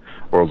up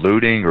or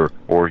looting or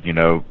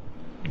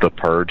the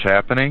purge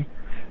happening.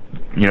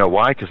 You know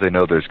why? Because they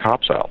know there's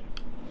cops out.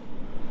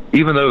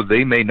 Even though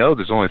they may know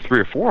there's only 3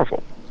 or 4 of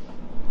them.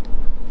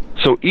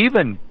 So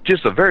even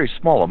just a very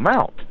small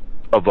amount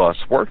of us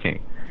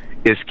working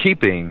is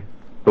keeping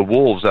the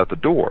wolves at the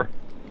door.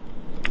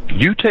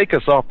 You take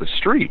us off the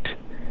street,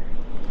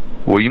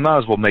 well, you might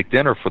as well make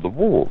dinner for the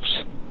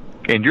wolves.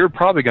 And you're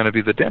probably going to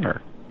be the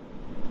dinner.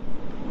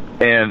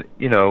 And,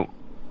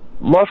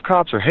 love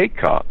cops or hate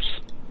cops.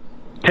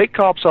 Take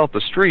cops off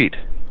the street,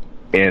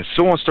 and if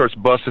someone starts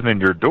busting in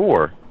your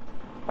door,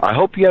 I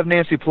hope you have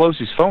Nancy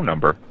Pelosi's phone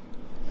number.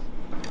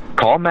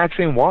 Call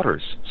Maxine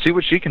Waters. See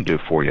what she can do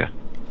for you.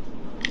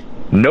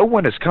 No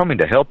one is coming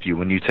to help you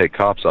when you take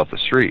cops off the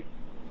street.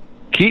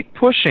 Keep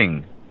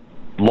pushing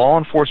law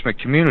enforcement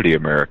community,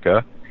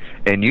 America,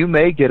 and you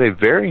may get a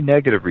very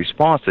negative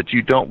response that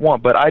you don't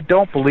want, but I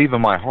don't believe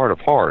in my heart of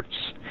hearts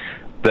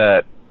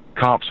that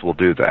cops will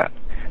do that,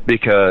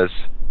 because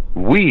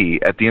we,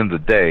 at the end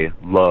of the day,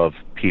 love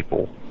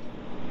people.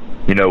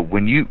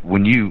 When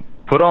you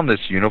put on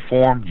this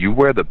uniform, you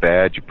wear the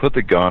badge, you put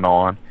the gun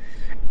on,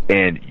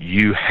 and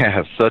you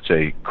have such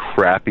a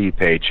crappy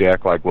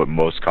paycheck like what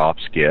most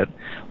cops get.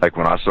 Like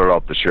when I started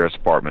off the sheriff's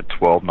department,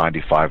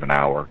 $12.95 an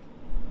hour.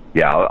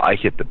 Yeah, I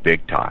hit the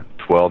big time,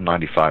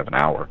 $12.95 an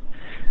hour.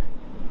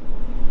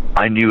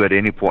 I knew at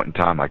any point in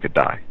time I could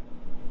die.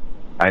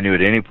 I knew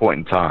at any point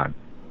in time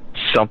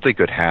something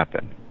could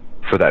happen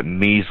for that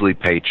measly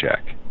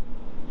paycheck.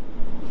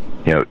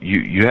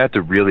 You have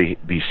to really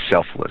be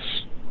selfless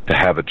to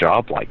have a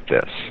job like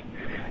this.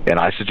 And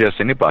I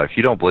suggest anybody, if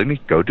you don't believe me,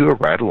 go do a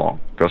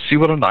ride-along. Go see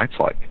what a night's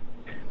like.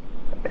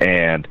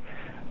 And,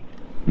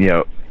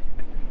 you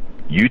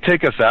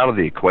take us out of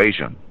the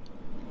equation,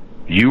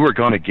 you are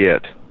going to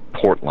get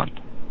Portland.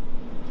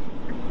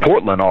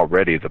 Portland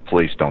already, the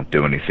police don't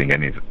do anything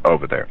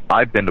over there.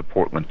 I've been to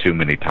Portland too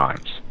many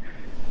times.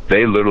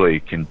 They literally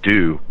can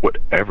do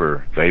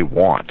whatever they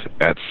want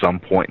at some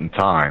point in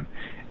time.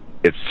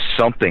 If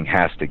something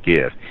has to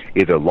give.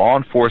 Either law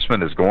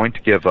enforcement is going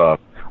to give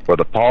up, or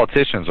the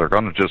politicians are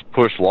going to just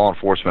push law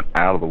enforcement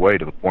out of the way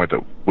to the point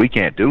that we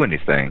can't do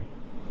anything.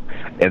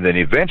 And then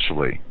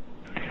eventually,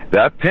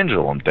 that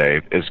pendulum,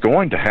 Dave, is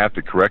going to have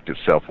to correct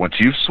itself. Once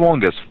you've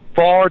swung as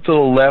far to the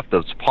left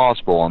as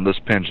possible on this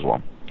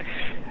pendulum,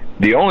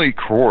 the only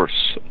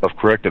course of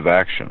corrective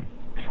action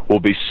will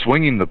be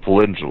swinging the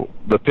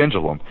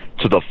pendulum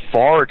to the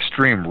far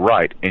extreme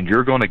right, and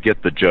you're going to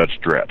get the Judge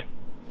Dredd.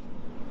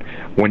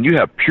 When you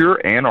have pure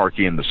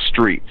anarchy in the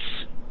streets,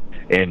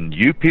 and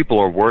you people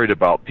are worried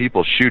about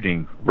people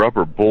shooting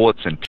rubber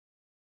bullets and...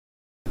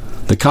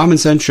 The Common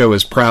Sense Show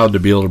is proud to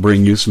be able to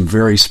bring you some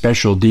very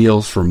special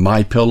deals from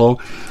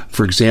MyPillow.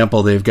 For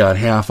example, they've got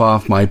half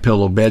off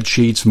MyPillow bed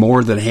sheets,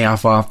 more than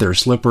half off their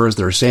slippers,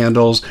 their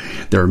sandals,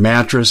 their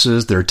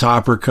mattresses, their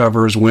topper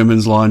covers,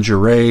 women's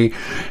lingerie.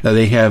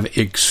 They have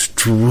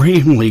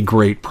extremely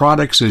great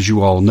products, as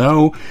you all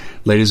know.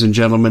 Ladies and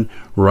gentlemen,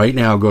 right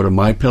now go to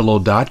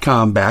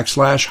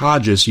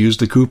mypillow.com/Hodges. Use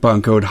the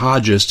coupon code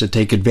Hodges to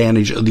take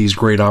advantage of these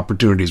great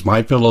opportunities.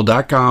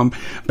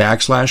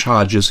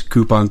 mypillow.com/Hodges,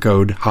 coupon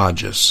code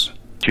Hodges.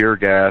 Tear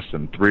gas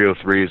and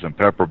 303s and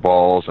pepper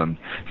balls and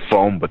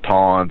foam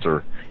batons,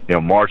 or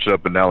march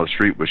up and down the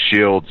street with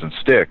shields and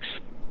sticks.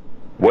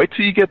 Wait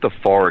till you get the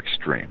far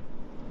extreme.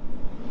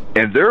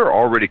 And there are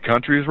already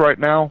countries right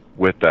now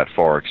with that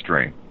far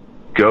extreme.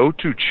 Go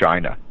to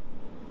China.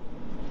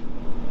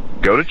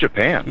 Go to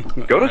Japan.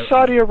 Go to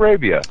Saudi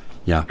Arabia.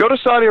 Yeah. Go to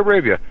Saudi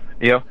Arabia.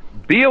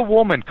 be a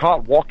woman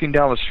caught walking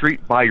down the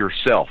street by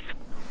yourself.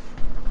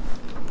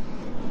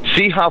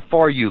 See how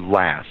far you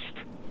last.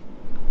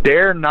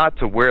 Dare not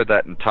to wear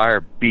that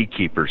entire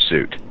beekeeper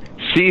suit.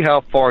 See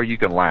how far you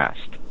can last.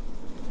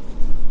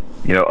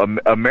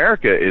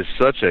 America is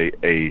such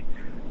a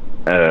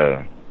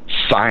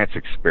science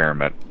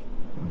experiment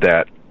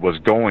that was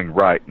going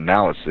right,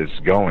 now it's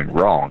going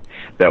wrong,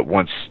 that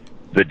once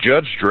the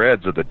Judge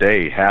Dredd's of the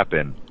day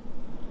happen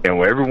and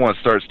when everyone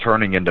starts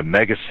turning into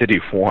Mega City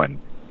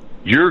 1,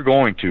 you're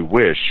going to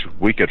wish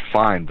we could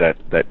find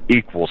that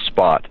equal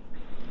spot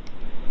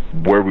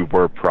where we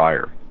were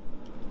prior.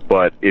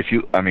 But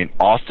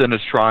Austin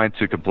is trying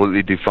to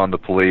completely defund the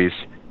police.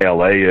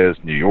 LA is,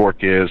 New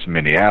York is,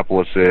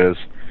 Minneapolis is.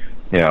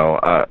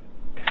 I've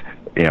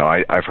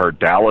heard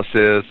Dallas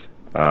is.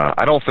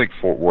 I don't think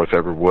Fort Worth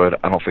ever would.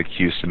 I don't think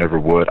Houston ever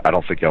would. I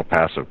don't think El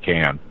Paso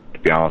can, to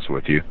be honest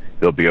with you.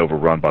 They'll be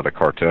overrun by the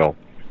cartel.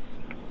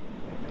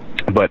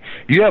 But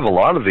you have a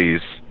lot of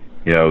these,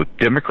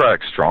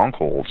 Democratic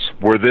strongholds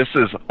where this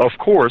is, of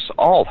course,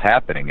 all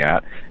happening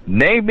at.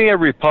 Name me a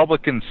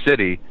Republican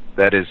city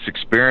that is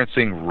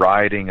experiencing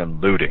rioting and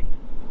looting.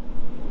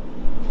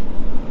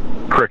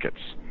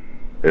 Crickets.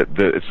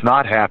 It's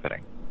not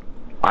happening.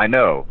 I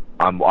know.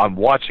 I'm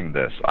watching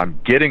this. I'm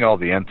getting all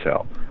the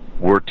intel.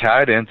 We're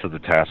tied into the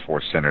task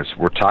force centers.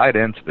 We're tied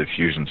into the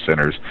fusion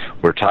centers.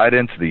 We're tied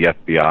into the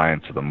FBI,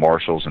 into the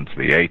marshals, into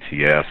the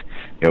ATF.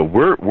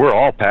 We're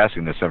all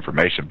passing this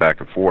information back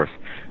and forth.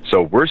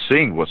 So we're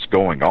seeing what's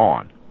going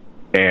on,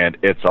 and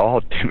it's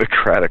all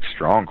Democratic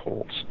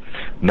strongholds.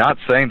 Not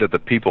saying that the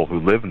people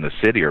who live in the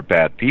city are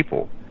bad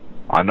people.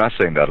 I'm not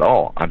saying that at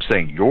all. I'm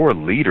saying your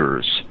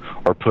leaders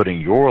are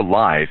putting your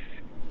life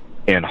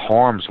in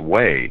harm's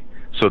way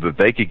so that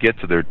they could get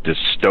to their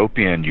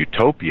dystopian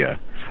utopia,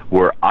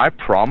 where I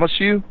promise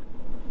you,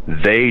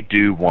 they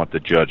do want the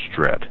Judge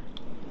Dredd.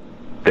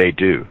 They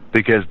do,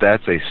 because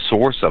that's a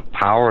source of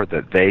power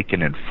that they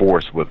can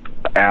enforce with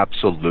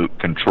absolute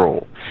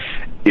control.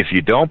 If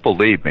you don't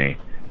believe me,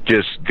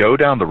 just go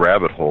down the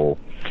rabbit hole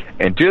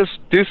and just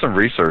do some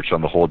research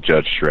on the whole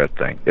Judge Dredd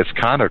thing. It's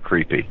kind of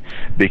creepy,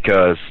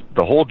 because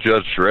the whole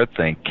Judge Dredd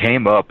thing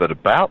came up at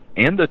about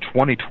in the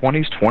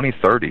 2020s,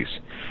 2030s,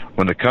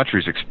 when the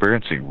country's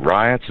experiencing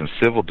riots and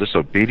civil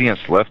disobedience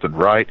left and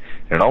right,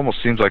 and it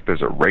almost seems like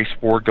there's a race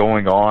war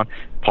going on.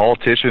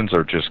 Politicians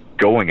are just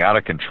going out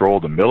of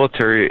control. The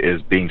military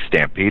is being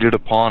stampeded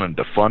upon and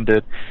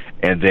defunded,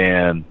 and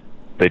then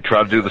they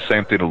try to do the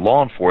same thing to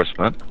law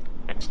enforcement,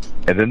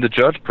 and then the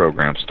judge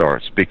program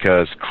starts,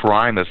 because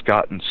crime has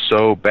gotten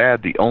so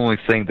bad, the only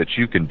thing that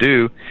you can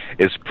do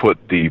is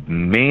put the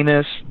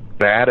meanest,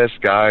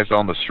 baddest guys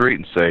on the street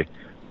and say,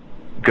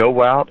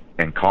 go out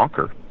and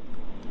conquer.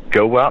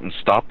 Go out and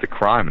stop the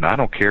crime, and I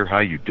don't care how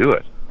you do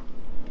it.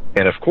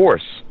 And of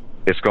course,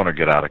 it's going to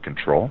get out of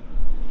control.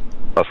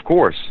 Of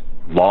course,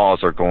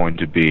 laws are going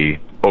to be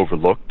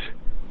overlooked,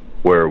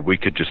 where we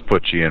could just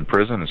put you in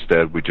prison.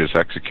 Instead, we just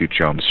execute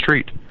you on the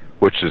street,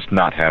 which is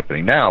not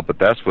happening now, but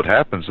that's what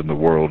happens in the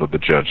world of the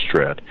Judge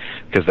Dredd,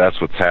 because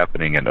that's what's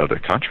happening in other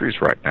countries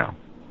right now.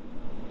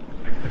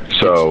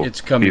 So it's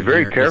coming be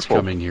very here. careful.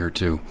 It's coming here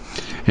too.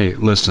 Hey,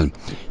 listen,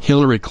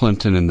 Hillary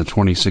Clinton in the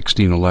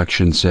 2016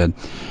 election said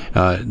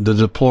the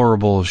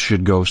deplorables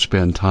should go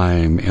spend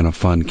time in a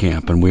fun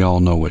camp, and we all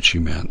know what she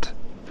meant.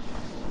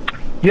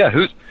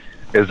 Yeah,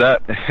 is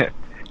that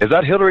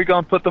Hillary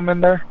going to put them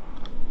in there?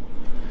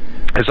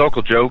 Is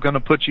Uncle Joe going to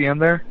put you in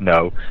there?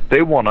 No,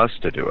 they want us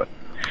to do it.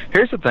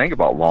 Here's the thing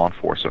about law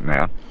enforcement,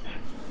 man.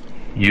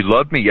 You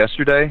loved me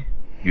yesterday,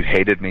 you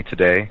hated me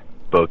today,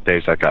 both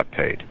days I got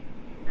paid.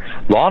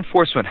 Law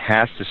enforcement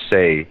has to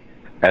stay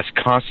as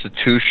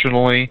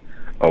constitutionally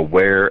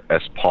aware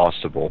as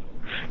possible.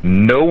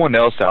 No one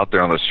else out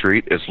there on the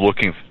street is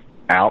looking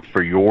out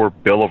for your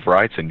Bill of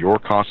Rights and your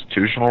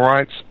constitutional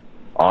rights,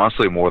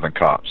 honestly, more than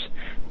cops.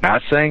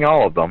 Not saying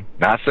all of them,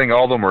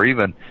 are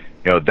even,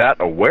 that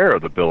aware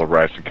of the Bill of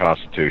Rights and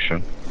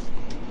Constitution,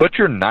 but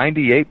your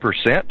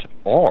 98%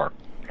 are.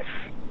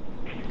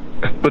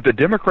 But the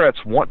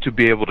Democrats want to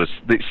be able to,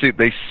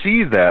 they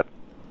see that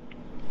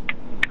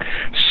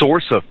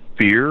source of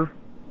fear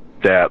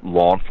that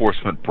law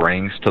enforcement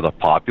brings to the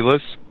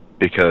populace,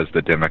 because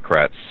the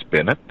Democrats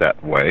spin it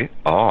that way.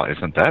 Oh,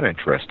 isn't that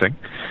interesting?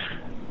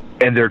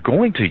 And they're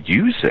going to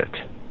use it.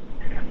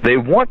 They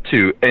want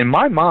to, in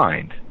my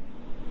mind,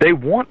 they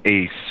want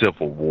a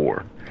civil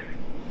war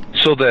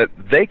so that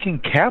they can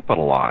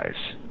capitalize.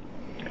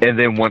 And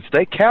then once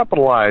they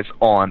capitalize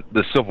on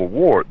the Civil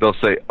War, they'll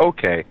say,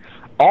 okay,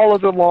 all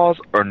of the laws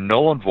are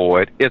null and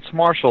void. It's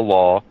martial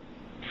law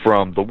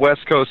from the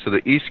West Coast to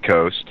the East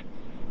Coast.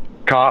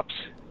 Cops,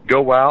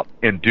 go out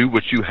and do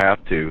what you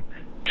have to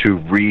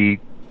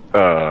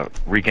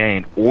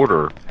regain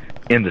order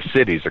in the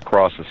cities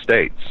across the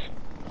states.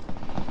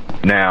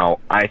 Now,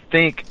 I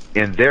think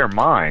in their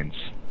minds,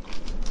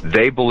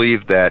 they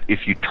believe that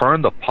if you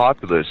turn the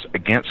populace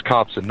against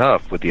cops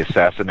enough, with the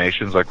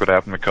assassinations like what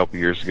happened a couple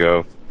years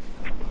ago,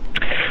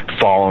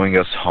 following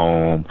us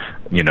home,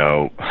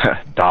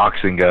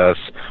 doxing us,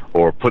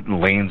 or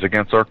putting liens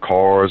against our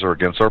cars or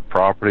against our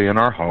property and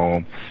our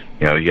home.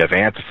 You know, you have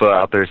Antifa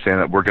out there saying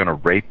that we're going to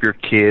rape your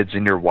kids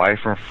and your wife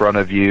in front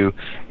of you,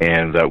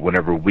 and that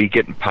whenever we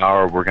get in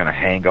power, we're going to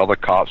hang all the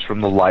cops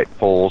from the light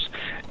poles.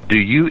 Do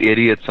you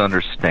idiots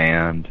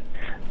understand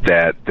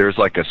that there's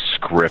like a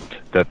script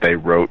that they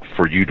wrote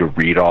for you to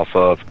read off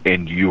of,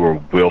 and you are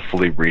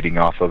willfully reading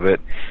off of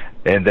it?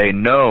 And they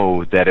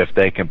know that if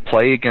they can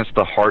play against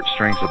the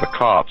heartstrings of the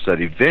cops, that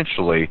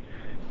eventually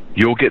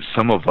you'll get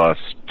some of us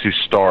to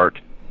start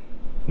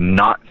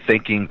not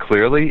thinking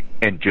clearly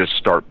and just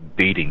start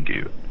beating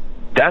you.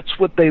 That's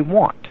what they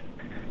want.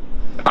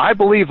 I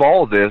believe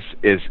all of this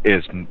is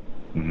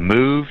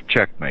move,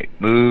 checkmate,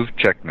 move,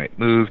 checkmate,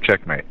 move,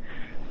 checkmate.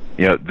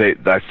 You know,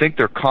 I think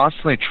they're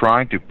constantly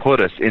trying to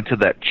put us into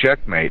that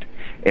checkmate,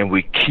 and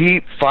we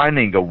keep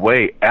finding a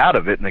way out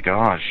of it, and they go,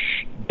 oh,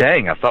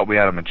 dang, I thought we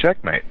had them in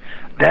checkmate.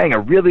 Dang, I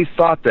really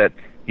thought that,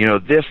 you know,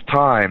 this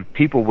time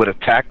people would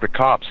attack the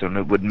cops and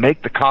it would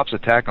make the cops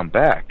attack them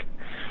back.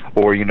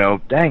 Or, you know,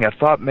 dang, I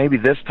thought maybe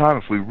this time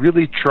if we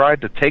really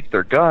tried to take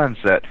their guns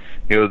that,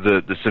 you know,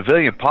 the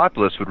civilian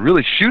populace would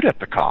really shoot at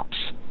the cops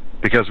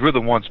because we're the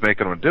ones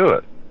making them do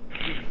it.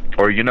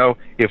 Or, you know,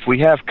 if we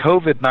have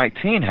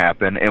COVID-19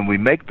 happen and we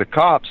make the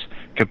cops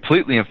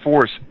completely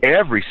enforce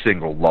every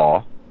single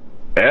law,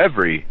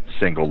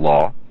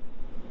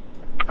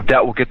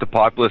 that will get the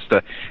populace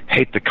to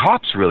hate the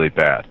cops really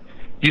bad.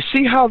 You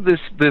see how this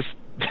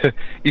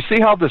you see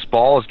how this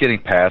ball is getting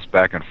passed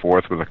back and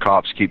forth, where the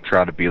cops keep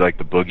trying to be like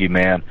the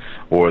boogeyman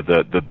or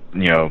the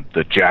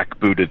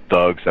jackbooted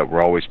thugs that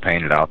we're always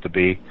painted out to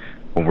be,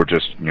 when we're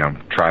just, you know,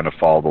 trying to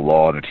follow the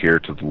law and adhere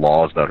to the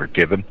laws that are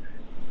given.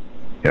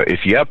 You know,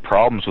 if you have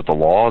problems with the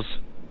laws,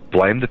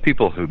 blame the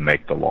people who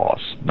make the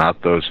laws,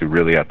 not those who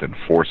really have to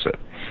enforce it.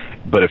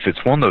 But if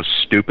it's one of those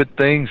stupid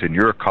things and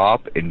you're a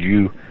cop and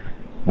you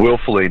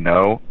willfully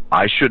know,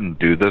 I shouldn't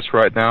do this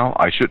right now,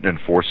 I shouldn't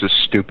enforce this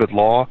stupid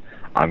law,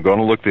 I'm going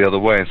to look the other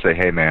way and say,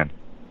 hey, man,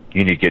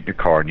 you need to get in your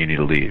car and you need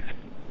to leave.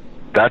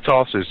 That's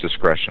officer's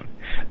discretion.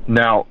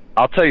 Now,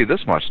 I'll tell you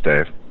this much,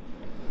 Dave.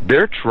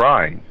 They're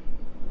trying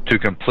to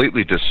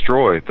completely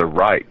destroy the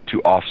right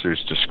to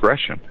officer's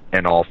discretion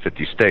in all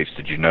 50 states.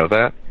 Did you know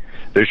that?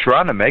 They're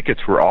trying to make it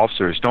to where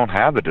officers don't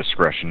have a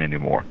discretion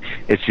anymore.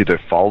 It's either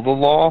follow the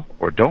law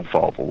or don't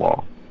follow the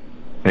law.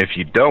 And if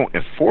you don't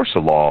enforce a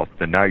law,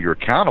 then now you're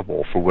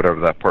accountable for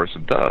whatever that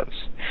person does.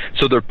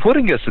 So they're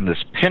putting us in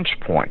this pinch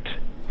point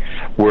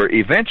where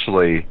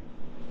eventually,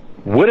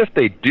 what if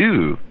they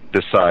do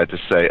decide to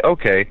say,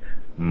 okay,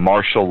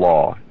 martial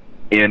law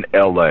in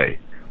L.A.,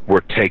 we're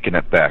taking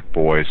it back,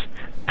 boys.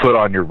 Put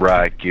on your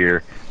riot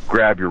gear,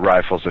 grab your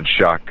rifles and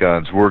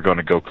shotguns, we're going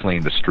to go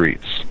clean the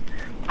streets.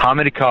 How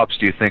many cops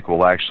do you think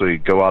will actually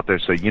go out there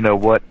and say, you know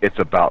what, it's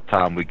about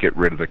time we get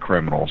rid of the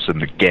criminals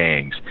and the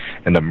gangs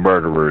and the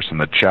murderers and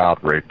the child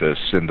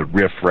rapists and the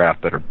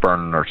riffraff that are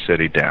burning our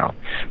city down?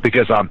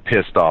 Because I'm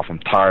pissed off. I'm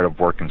tired of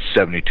working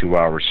 72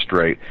 hours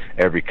straight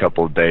every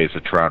couple of days to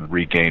try and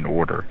regain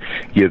order.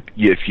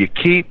 If you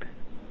keep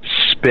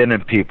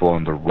spinning people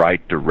in the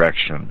right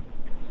direction,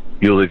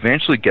 you'll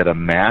eventually get a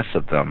mass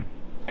of them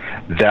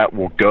that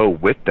will go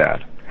with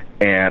that.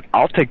 And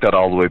I'll take that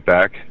all the way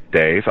back,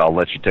 Dave, I'll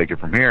let you take it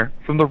from here,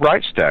 from the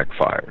Reichstag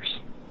fires.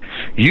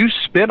 You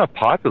spin a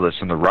populace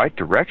in the right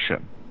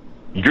direction,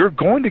 you're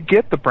going to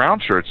get the brown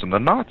shirts and the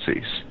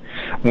Nazis.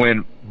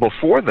 When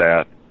before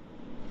that,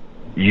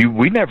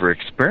 we never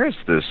experienced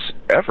this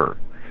ever.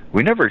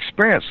 We never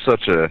experienced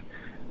such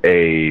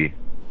a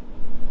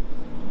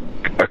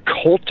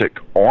cultic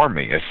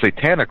army, a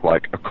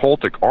satanic-like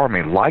occultic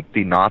army like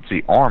the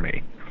Nazi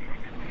army,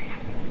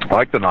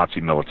 like the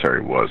Nazi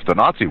military was. The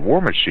Nazi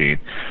war machine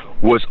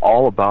was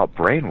all about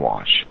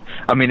brainwash.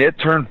 I mean, it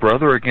turned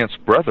brother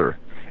against brother.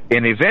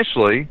 And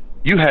eventually,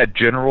 you had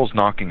generals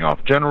knocking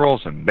off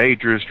generals and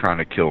majors trying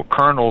to kill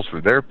colonels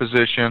for their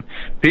position.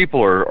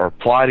 People are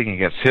plotting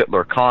against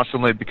Hitler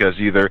constantly because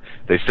either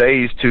they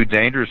say he's too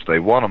dangerous, they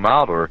want him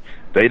out, or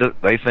they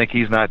think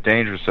he's not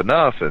dangerous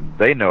enough, and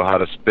they know how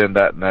to spin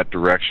that in that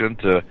direction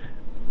to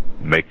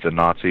make the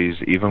Nazis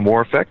even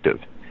more effective.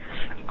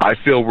 I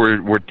feel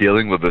we're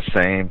dealing with the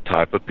same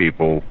type of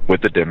people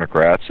with the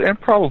Democrats and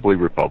probably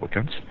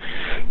Republicans.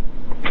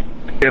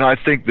 And I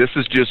think this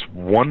is just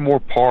one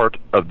more part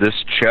of this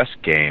chess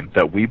game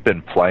that we've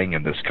been playing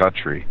in this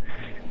country.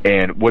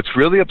 And what's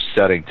really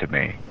upsetting to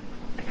me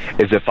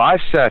is if I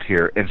sat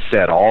here and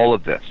said all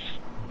of this,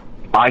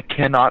 I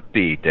cannot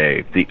be,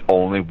 Dave, the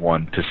only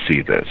one to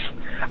see this.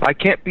 I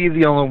can't be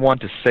the only one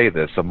to say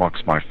this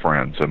amongst my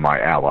friends and my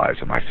allies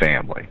and my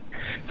family.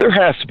 There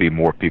has to be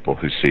more people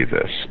who see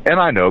this. And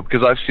I know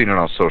because I've seen it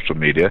on social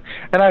media,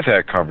 and I've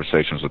had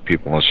conversations with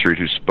people on the street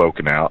who've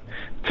spoken out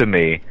to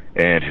me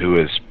and who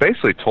has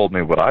basically told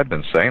me what I've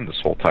been saying this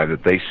whole time,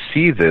 that they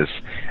see this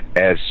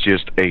as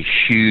just a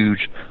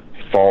huge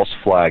false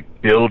flag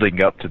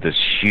building up to this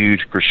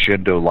huge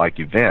crescendo-like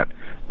event.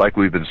 Like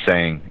we've been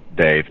saying,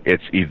 Dave,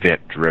 it's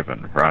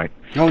event-driven, right?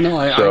 Oh, no,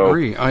 I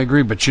agree. I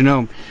agree. But, you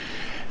know,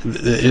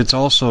 it's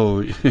also,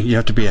 you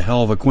have to be a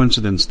hell of a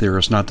coincidence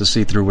theorist not to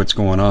see through what's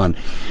going on.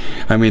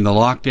 I mean, the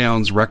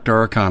lockdowns wrecked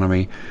our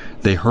economy.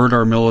 They hurt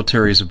our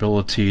military's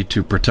ability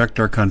to protect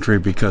our country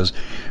because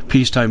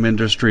peacetime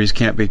industries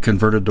can't be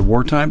converted to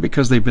wartime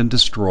because they've been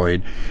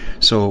destroyed.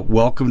 So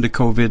welcome to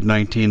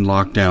COVID-19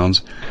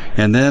 lockdowns.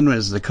 And then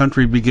as the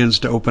country begins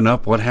to open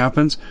up, what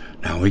happens?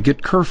 Now we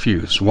get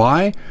curfews.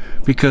 Why?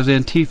 Because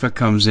Antifa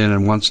comes in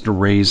and wants to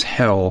raise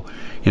hell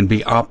and be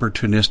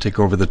opportunistic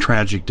over the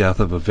tragic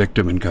death of a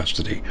victim in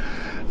custody.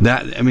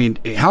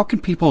 How can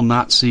people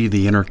not see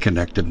the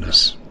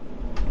interconnectedness?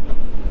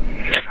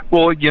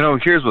 Well,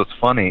 here's what's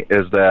funny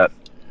is that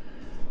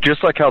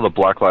just like how the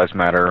Black Lives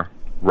Matter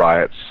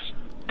riots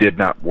did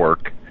not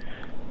work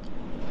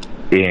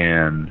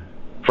in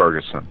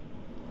Ferguson,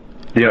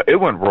 it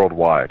went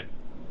worldwide,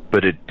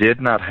 but it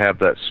did not have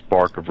that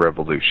spark of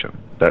revolution,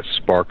 that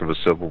spark of a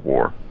civil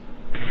war.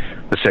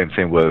 The same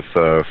thing with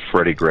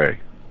Freddie Gray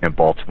in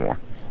Baltimore.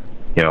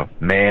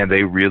 Man,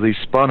 they really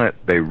spun it.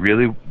 They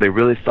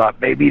really thought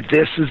maybe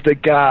this is the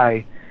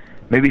guy.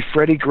 Maybe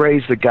Freddie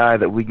Gray's the guy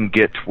that we can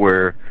get to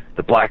where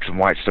the blacks and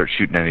whites start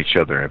shooting at each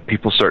other and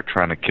people start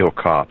trying to kill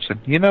cops. And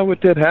it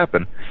did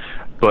happen,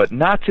 but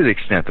not to the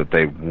extent that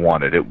they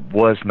wanted. It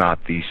was not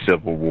the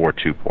Civil War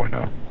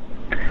 2.0.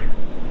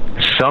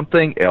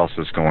 Something else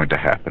is going to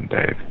happen,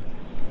 Dave.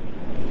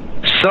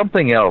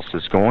 Something else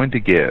is going to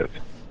give,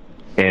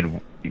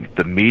 and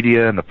the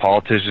media and the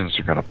politicians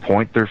are going to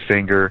point their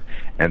finger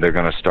and they're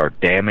going to start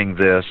damning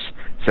this,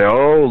 say,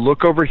 oh,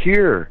 look over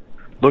here,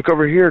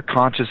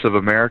 conscious of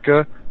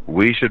America,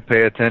 we should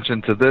pay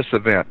attention to this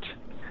event.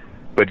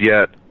 But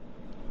yet,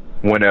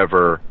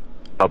 whenever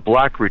a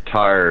black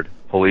retired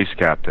police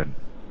captain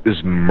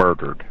is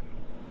murdered,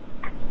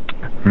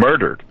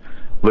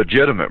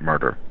 legitimate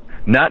murder,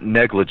 not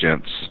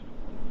negligence,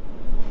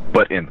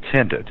 but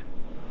intended,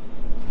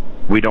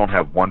 we don't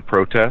have one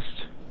protest.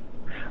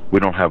 We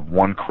don't have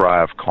one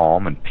cry of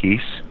calm and peace.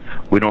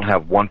 We don't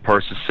have one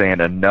person saying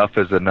enough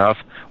is enough.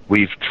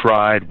 We've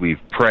tried, we've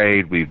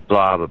prayed, we've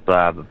blah, blah,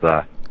 blah, blah,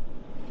 blah.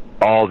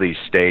 All these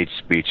stage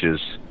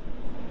speeches,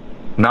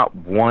 not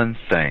one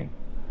thing.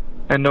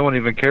 And no one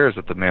even cares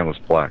that the man was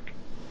black.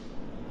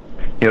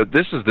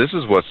 This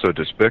is what's so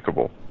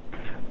despicable.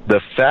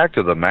 The fact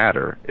of the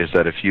matter is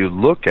that if you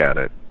look at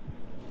it,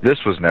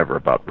 this was never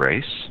about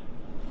race.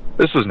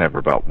 This was never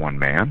about one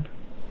man.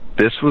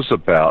 This was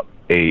about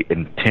a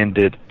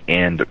intended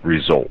end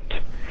result.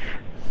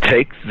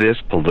 Take this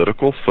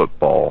political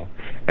football,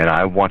 and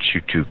I want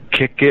you to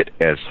kick it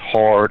as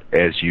hard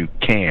as you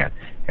can,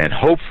 and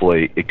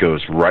hopefully it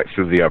goes right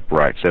through the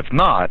uprights. If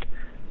not,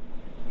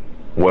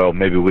 well,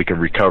 maybe we can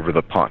recover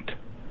the punt.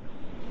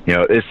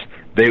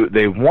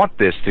 They want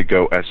this to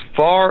go as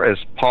far as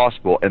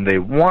possible, and they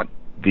want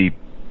the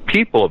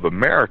people of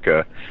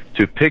America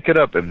to pick it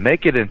up and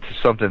make it into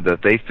something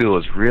that they feel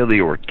is really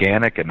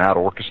organic and not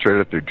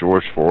orchestrated through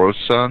George Soros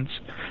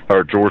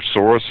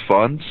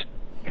funds,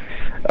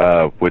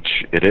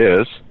 which it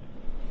is,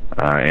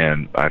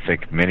 and I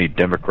think many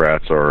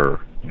Democrats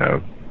are,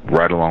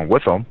 right along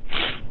with them.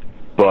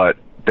 But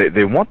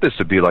they want this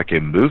to be like a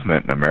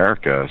movement in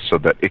America so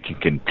that it can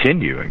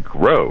continue and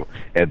grow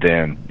and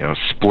then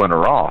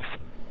splinter off,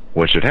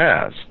 which it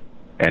has.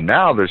 And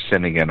now they're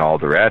sending in all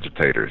their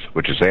agitators,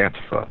 which is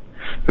Antifa,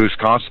 who's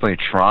constantly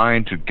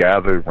trying to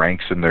gather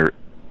ranks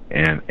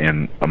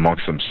in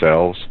amongst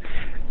themselves.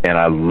 And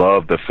I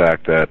love the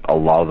fact that a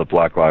lot of the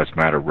Black Lives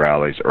Matter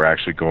rallies are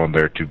actually going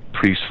there to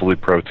peacefully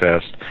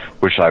protest,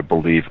 which I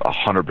believe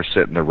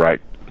 100% in the right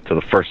to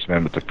the First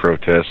Amendment to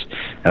protest.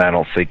 And I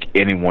don't think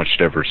anyone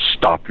should ever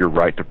stop your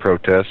right to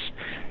protest,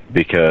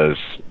 because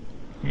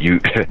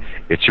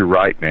it's your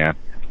right, man.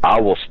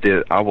 I will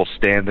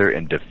stand there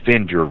and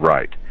defend your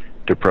right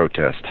to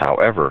protest.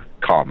 However,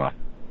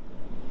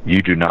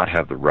 you do not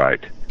have the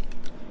right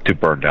to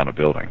burn down a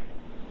building,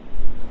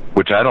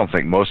 which I don't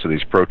think most of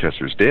these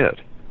protesters did.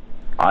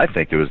 I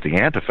think it was the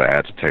Antifa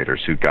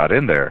agitators who got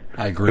in there,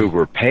 I agree, who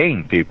were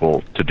paying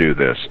people to do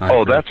this. I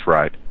agree. That's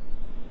right.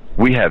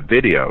 We have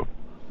video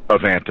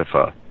of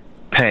Antifa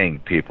paying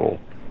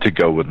people to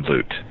go and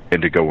loot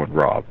and to go and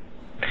rob.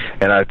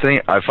 And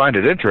I find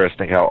it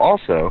interesting how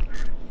also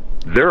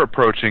they're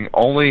approaching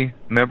only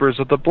members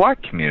of the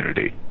black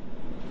community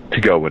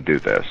to go and do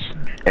this.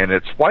 And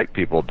it's white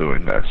people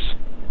doing this.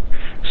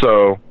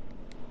 So,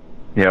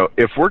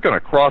 if we're going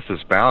to cross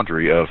this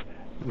boundary of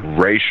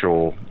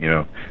racial,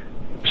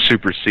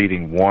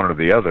 superseding one or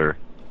the other,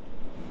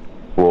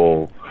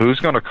 well, who's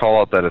going to call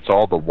out that it's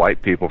all the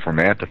white people from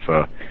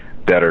Antifa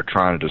that are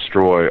trying to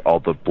destroy all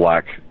the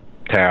black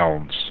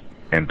towns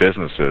and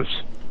businesses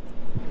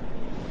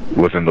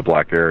within the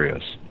black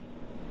areas?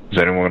 Is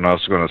anyone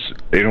else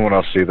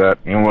see that?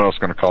 Anyone else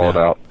going to call it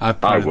out?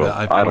 I will.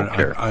 I don't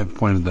care. I've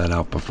pointed that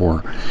out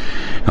before.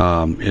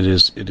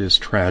 It is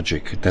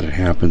tragic that it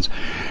happens.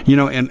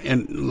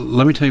 And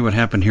let me tell you what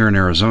happened here in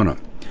Arizona.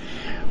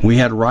 We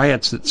had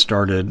riots that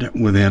started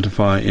with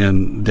Antifa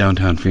in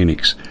downtown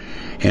Phoenix,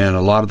 and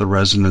a lot of the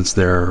residents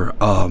there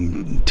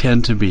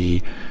tend to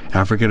be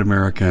African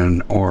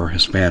American or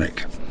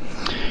Hispanic.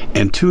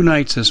 And 2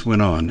 nights this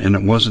went on, and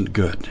it wasn't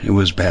good. It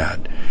was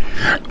bad.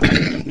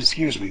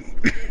 Excuse me.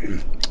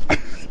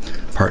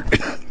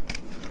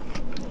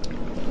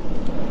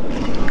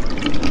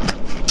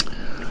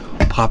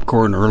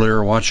 Popcorn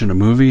earlier, watching a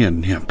movie,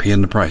 and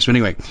paying the price. But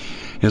anyway,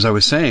 as I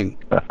was saying,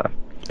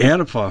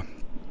 Antifa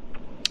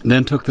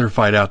then took their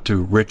fight out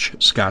to rich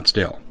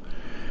Scottsdale,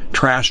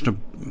 trashed a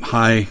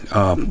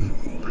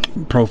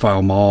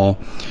high-profile mall,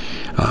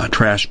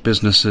 trashed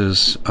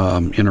businesses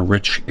in a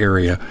rich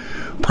area,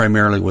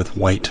 primarily with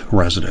white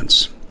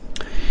residents.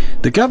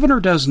 The governor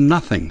does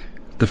nothing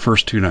the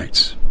first 2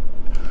 nights.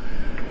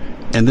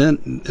 And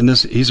then,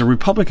 he's a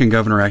Republican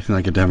governor acting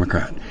like a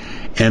Democrat.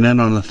 And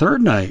then on the 3rd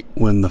night,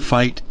 when the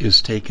fight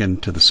is taken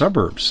to the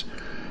suburbs,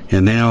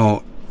 and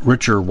now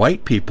richer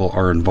white people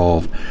are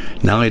involved,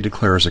 now he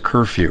declares a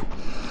curfew.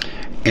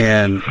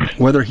 And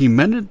whether he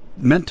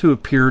meant to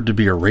appear to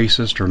be a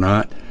racist or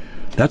not,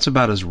 that's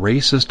about as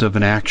racist of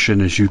an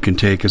action as you can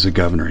take as a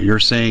governor. You're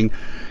saying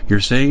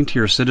to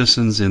your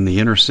citizens in the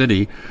inner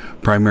city,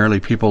 primarily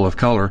people of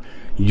color,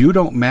 you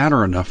don't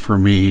matter enough for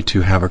me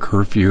to have a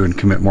curfew and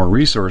commit more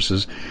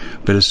resources.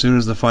 But as soon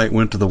as the fight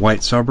went to the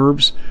white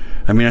suburbs,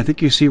 I mean, I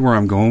think you see where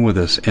I'm going with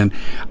this. And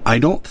I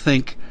don't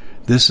think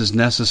this is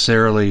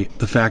necessarily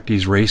the fact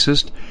he's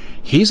racist.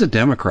 He's a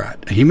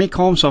Democrat. He may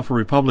call himself a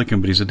Republican,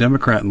 but he's a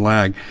Democrat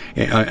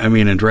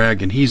in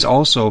drag. And he's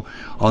also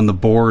on the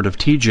board of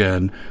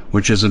TGen,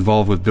 which is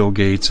involved with Bill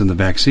Gates and the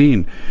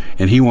vaccine.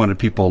 And he wanted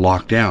people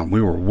locked down.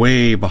 We were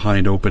way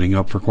behind opening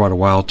up for quite a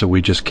while till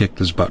we just kicked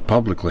his butt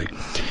publicly.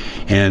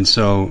 And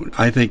so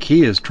I think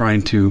he is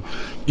trying to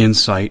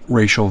incite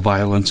racial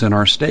violence in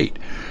our state.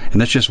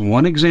 And that's just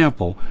one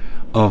example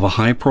of a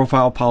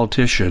high-profile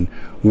politician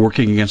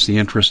working against the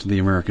interests of the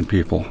American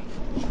people.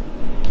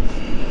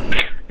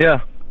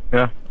 Yeah,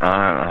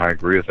 I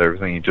agree with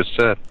everything you just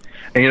said.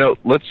 And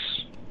let's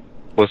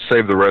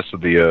save the rest of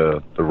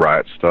the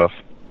riot stuff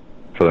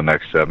for the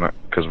next segment,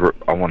 because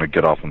I want to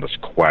get off on this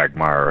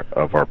quagmire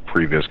of our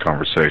previous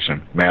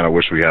conversation. Man, I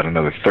wish we had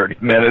another 30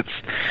 minutes.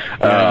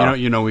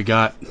 We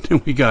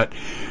got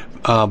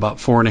about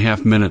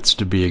 4.5 minutes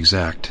to be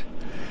exact.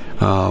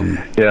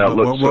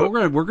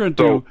 We're going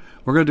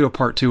to do a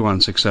part 2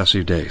 on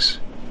successive days.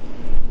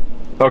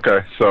 Okay,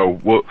 so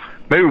we'll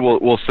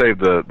save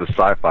the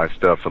sci-fi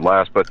stuff for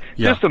last, but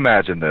just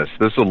imagine this.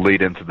 This will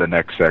lead into the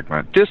next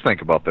segment. Just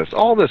think about this.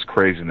 All this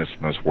craziness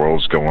in this world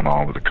is going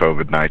on with the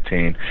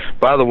COVID-19.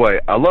 By the way,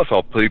 I love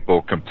how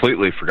people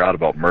completely forgot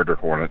about murder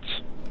hornets.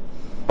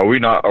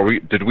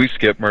 Did we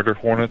skip murder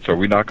hornets? Are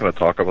we not going to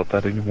talk about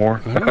that anymore?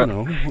 I don't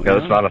know.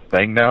 It's not a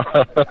thing now.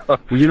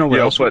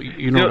 Well,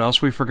 what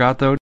else we forgot,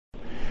 though?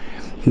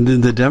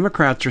 The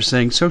Democrats are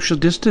saying social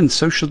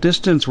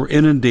distance. We're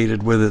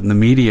inundated with it in the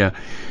media.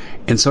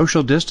 And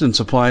social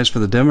distance applies for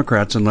the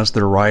Democrats unless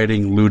they're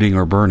rioting, looting,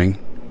 or burning.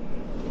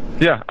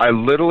 Yeah, I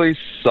literally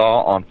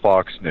saw on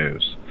Fox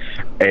News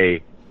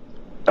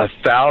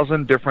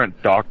 1,000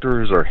 different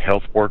doctors or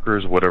health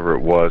workers, whatever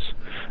it was,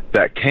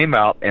 that came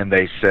out and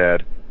they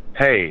said,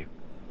 hey,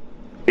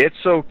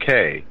 it's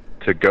okay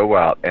to go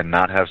out and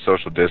not have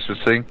social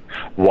distancing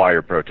while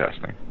you're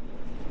protesting.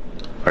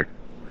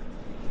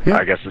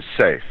 I guess it's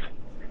safe.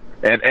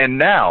 And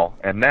now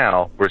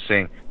we're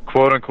seeing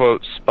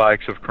quote-unquote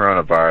spikes of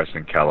coronavirus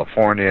in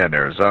California and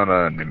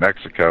Arizona and New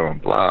Mexico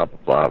and blah,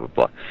 blah, blah,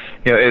 blah.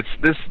 It's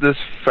this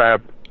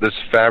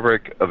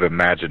fabric of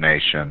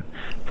imagination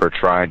for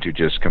trying to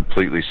just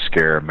completely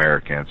scare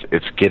Americans.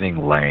 It's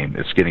getting lame.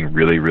 It's getting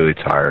really, really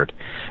tired.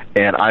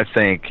 And I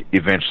think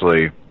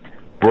eventually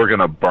we're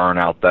going to burn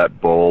out that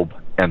bulb,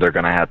 and they're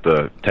going to have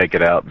to take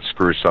it out and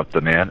screw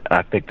something in.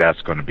 I think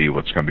that's going to be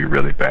what's going to be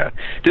really bad.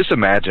 Just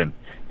imagine,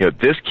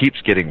 this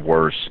keeps getting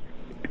worse.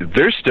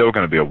 There's still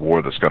going to be a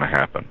war that's going to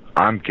happen.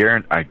 I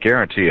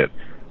guarantee it.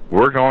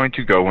 We're going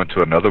to go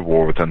into another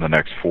war within the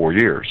next 4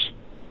 years.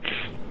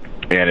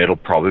 And it'll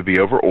probably be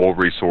over oil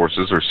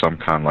resources or some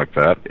kind like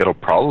that. It'll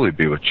probably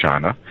be with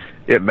China.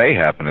 It may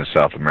happen in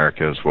South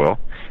America as well.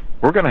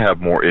 We're going to have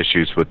more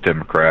issues with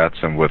Democrats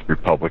and with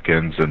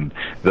Republicans and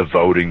the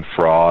voting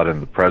fraud and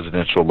the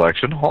presidential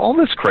election. All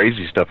this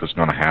crazy stuff is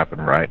going to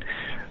happen, right?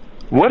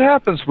 What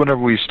happens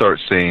whenever we start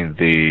seeing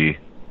the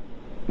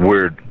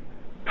weird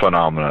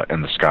phenomena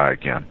in the sky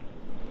again?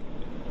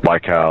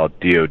 Like how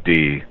DOD,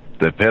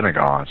 the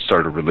Pentagon,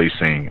 started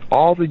releasing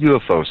all the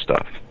UFO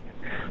stuff.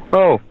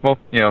 Oh, well,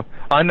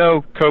 I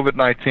know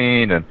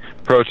COVID-19 and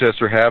protests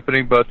are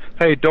happening, but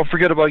hey, don't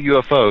forget about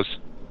UFOs.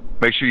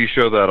 Make sure you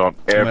show that on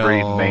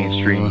every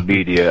mainstream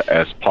media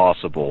as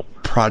possible.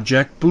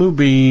 Project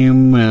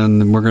Bluebeam,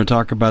 and we're going to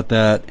talk about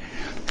that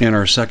in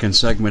our second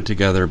segment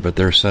together, but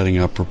they're setting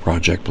up for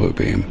Project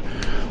Bluebeam.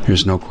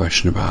 There's no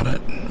question about it.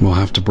 We'll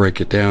have to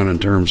break it down in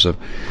terms of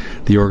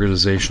the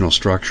organizational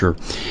structure.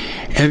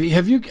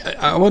 Have you?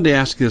 I wanted to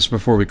ask this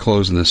before we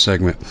close in this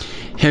segment.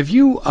 Have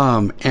you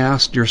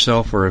asked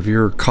yourself, or have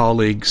your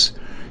colleagues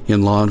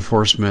in law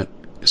enforcement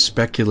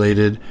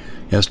speculated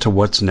as to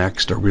what's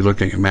next? Are we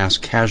looking at mass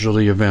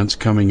casualty events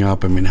coming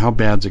up? I mean, how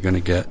bad's it going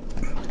to get?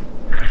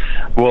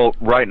 Well,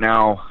 right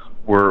now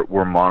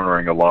we're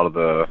monitoring a lot of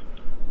the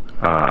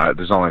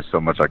There's only so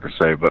much I can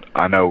say, but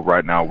I know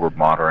right now we're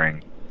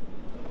monitoring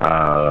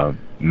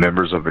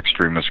members of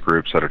extremist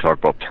groups that are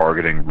talking about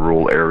targeting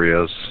rural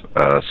areas,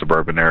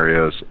 suburban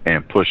areas,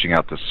 and pushing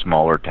out to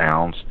smaller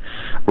towns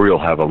where you'll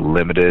have a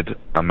limited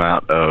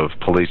amount of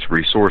police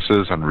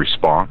resources and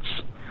response.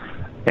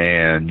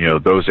 And, you know,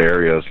 those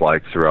areas,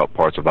 like throughout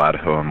parts of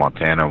Idaho and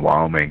Montana and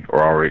Wyoming,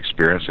 are already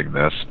experiencing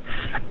this,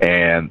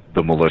 and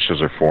the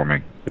militias are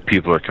forming. The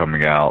people are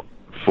coming out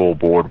full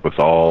board with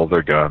all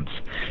their guns.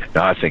 And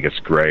I think it's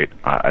great.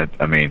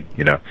 I mean,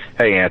 you know,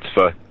 hey,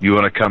 Antifa, you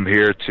want to come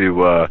here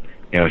to,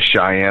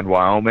 Cheyenne,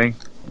 Wyoming?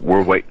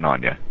 We're waiting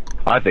on you.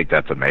 I think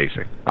that's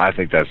amazing. I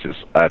think that's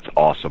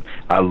awesome.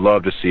 I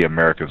love to see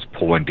Americans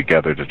pulling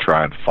together to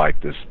try and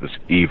fight this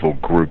evil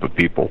group of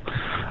people.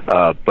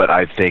 But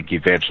I think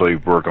eventually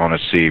we're going to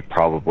see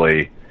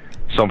probably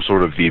some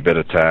sort of VBIT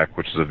attack,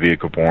 which is a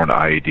vehicle-borne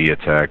IED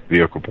attack,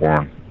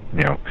 vehicle-borne,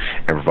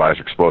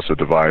 improvised explosive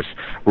device.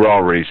 We're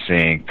already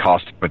seeing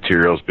caustic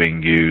materials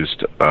being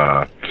used,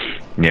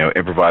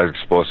 improvised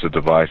explosive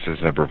devices,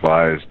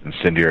 improvised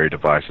incendiary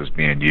devices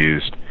being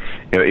used.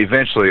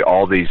 Eventually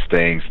all these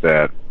things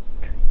that,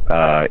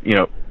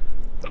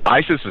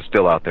 ISIS is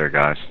still out there,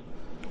 guys.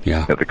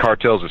 Yeah. The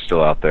cartels are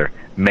still out there.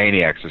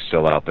 Maniacs are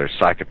still out there.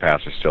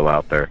 Psychopaths are still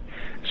out there.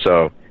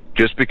 So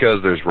just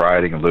because there's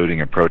rioting and looting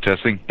and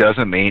protesting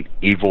doesn't mean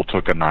evil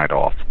took a night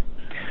off.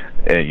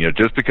 And,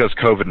 just because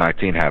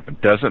COVID-19 happened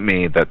doesn't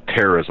mean that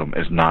terrorism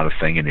is not a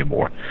thing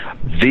anymore.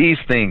 These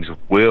things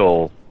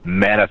will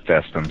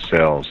manifest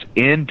themselves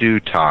in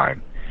due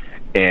time.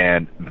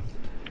 And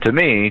to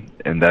me,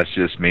 and that's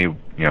just me,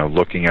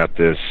 looking at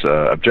this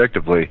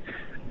objectively,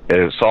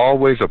 it's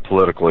always a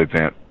political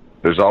event.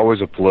 There's always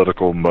a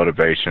political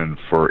motivation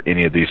for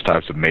any of these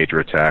types of major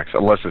attacks,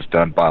 unless it's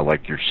done by,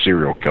 like, your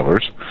serial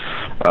killers.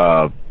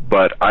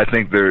 But I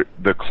think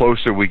the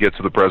closer we get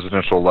to the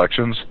presidential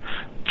elections,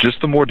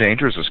 just the more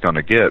dangerous it's going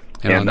to get.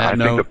 And I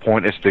think the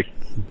point is to...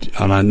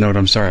 On that note,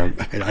 I'm sorry,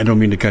 I don't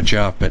mean to cut you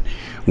off, but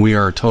we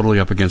are totally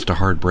up against a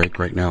hard break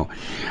right now.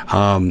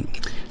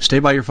 Stay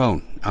by your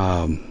phone.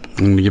 I'm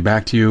going to get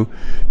back to you.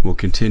 We'll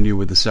continue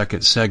with the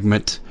second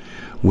segment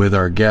with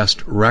our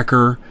guest,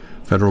 Wrecker,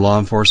 federal law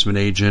enforcement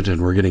agent,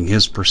 and we're getting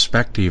his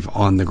perspective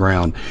on the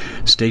ground.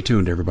 Stay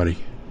tuned, everybody.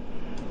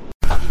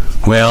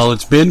 Well,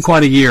 it's been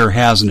quite a year,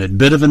 hasn't it?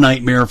 Bit of a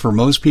nightmare for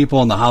most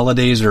people, and the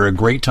holidays are a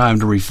great time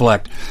to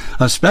reflect,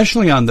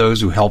 especially on those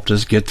who helped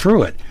us get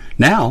through it.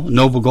 Now,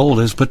 Noble Gold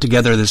has put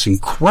together this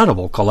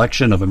incredible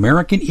collection of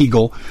American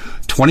Eagle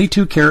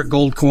 22-karat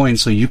gold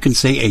coins so you can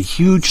say a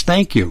huge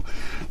thank you.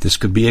 This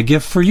could be a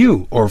gift for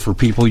you or for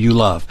people you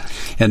love.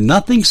 And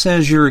nothing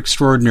says you're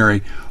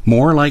extraordinary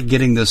more like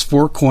getting this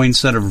 4-coin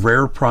set of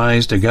rare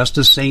prized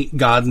Augusta St.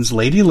 Gaudens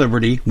Lady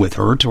Liberty with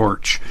her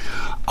torch.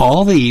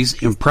 All these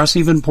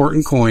impressive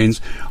important coins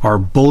are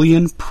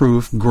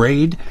bullion-proof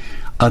grade,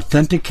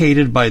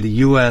 authenticated by the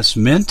U.S.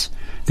 Mint.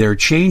 They're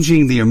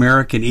changing the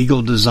American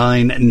Eagle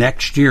design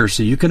next year,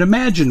 so you can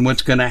imagine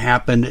what's going to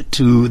happen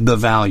to the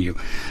value.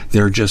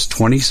 There are just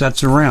 20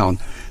 sets around,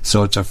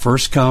 so it's a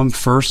first-come,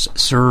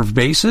 first-served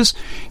basis.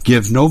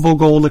 Give Noble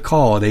Gold a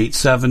call at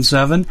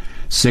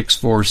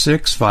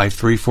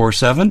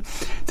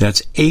 877-646-5347.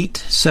 That's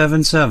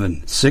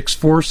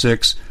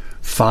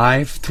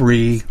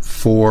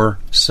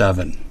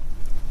 877-646-5347.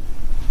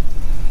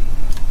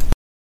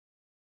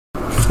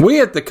 We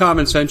at the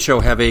Common Sense Show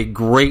have a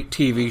great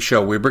TV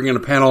show. We bring in a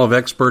panel of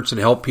experts that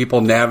help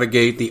people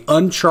navigate the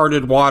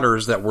uncharted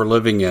waters that we're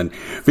living in.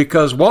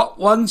 Because what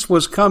once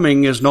was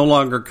coming is no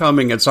longer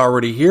coming. It's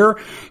already here,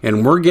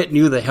 and we're getting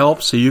you the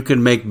help so you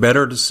can make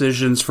better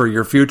decisions for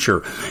your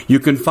future. You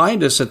can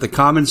find us at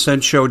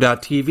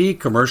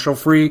thecommonsenseshow.tv,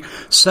 commercial-free,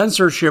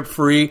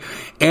 censorship-free,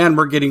 and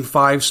we're getting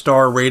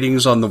 5-star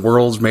ratings on the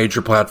world's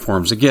major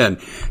platforms. Again,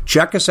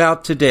 check us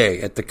out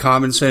today at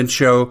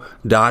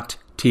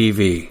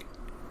thecommonsenseshow.tv.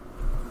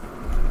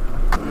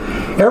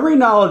 Every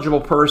knowledgeable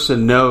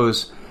person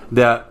knows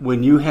that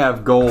when you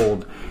have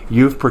gold,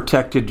 you've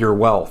protected your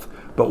wealth.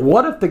 But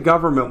what if the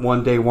government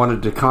one day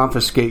wanted to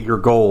confiscate your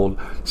gold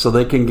so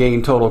they can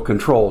gain total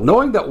control,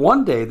 knowing that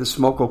one day the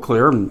smoke will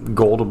clear and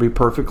gold will be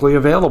perfectly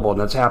available, and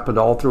that's happened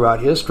all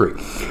throughout history.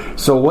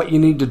 So what you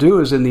need to do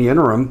is, in the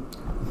interim,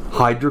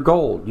 hide your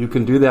gold. You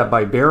can do that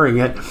by burying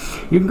it.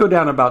 You can go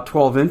down about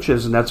 12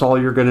 inches, and that's all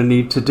you're going to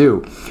need to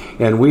do.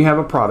 And we have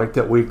a product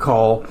that we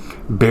call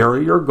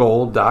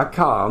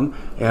buryyourgold.com,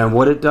 and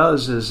what it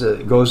does is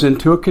it goes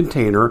into a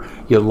container.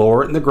 You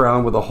lower it in the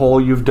ground with a hole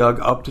you've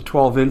dug up to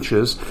 12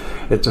 inches.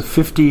 It's a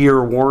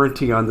 50-year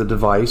warranty on the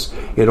device.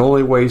 It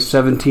only weighs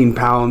 17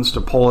 pounds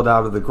to pull it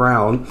out of the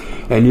ground,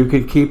 and you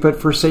can keep it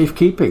for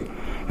safekeeping.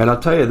 And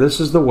I'll tell you, this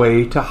is the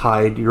way to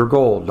hide your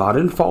gold. Not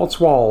in false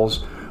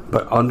walls,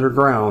 but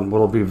underground,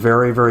 will be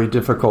very, very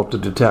difficult to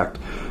detect.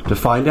 To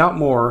find out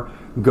more,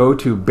 go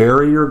to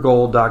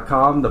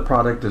buryyourgold.com. The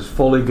product is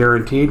fully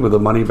guaranteed with a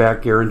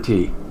money-back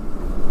guarantee.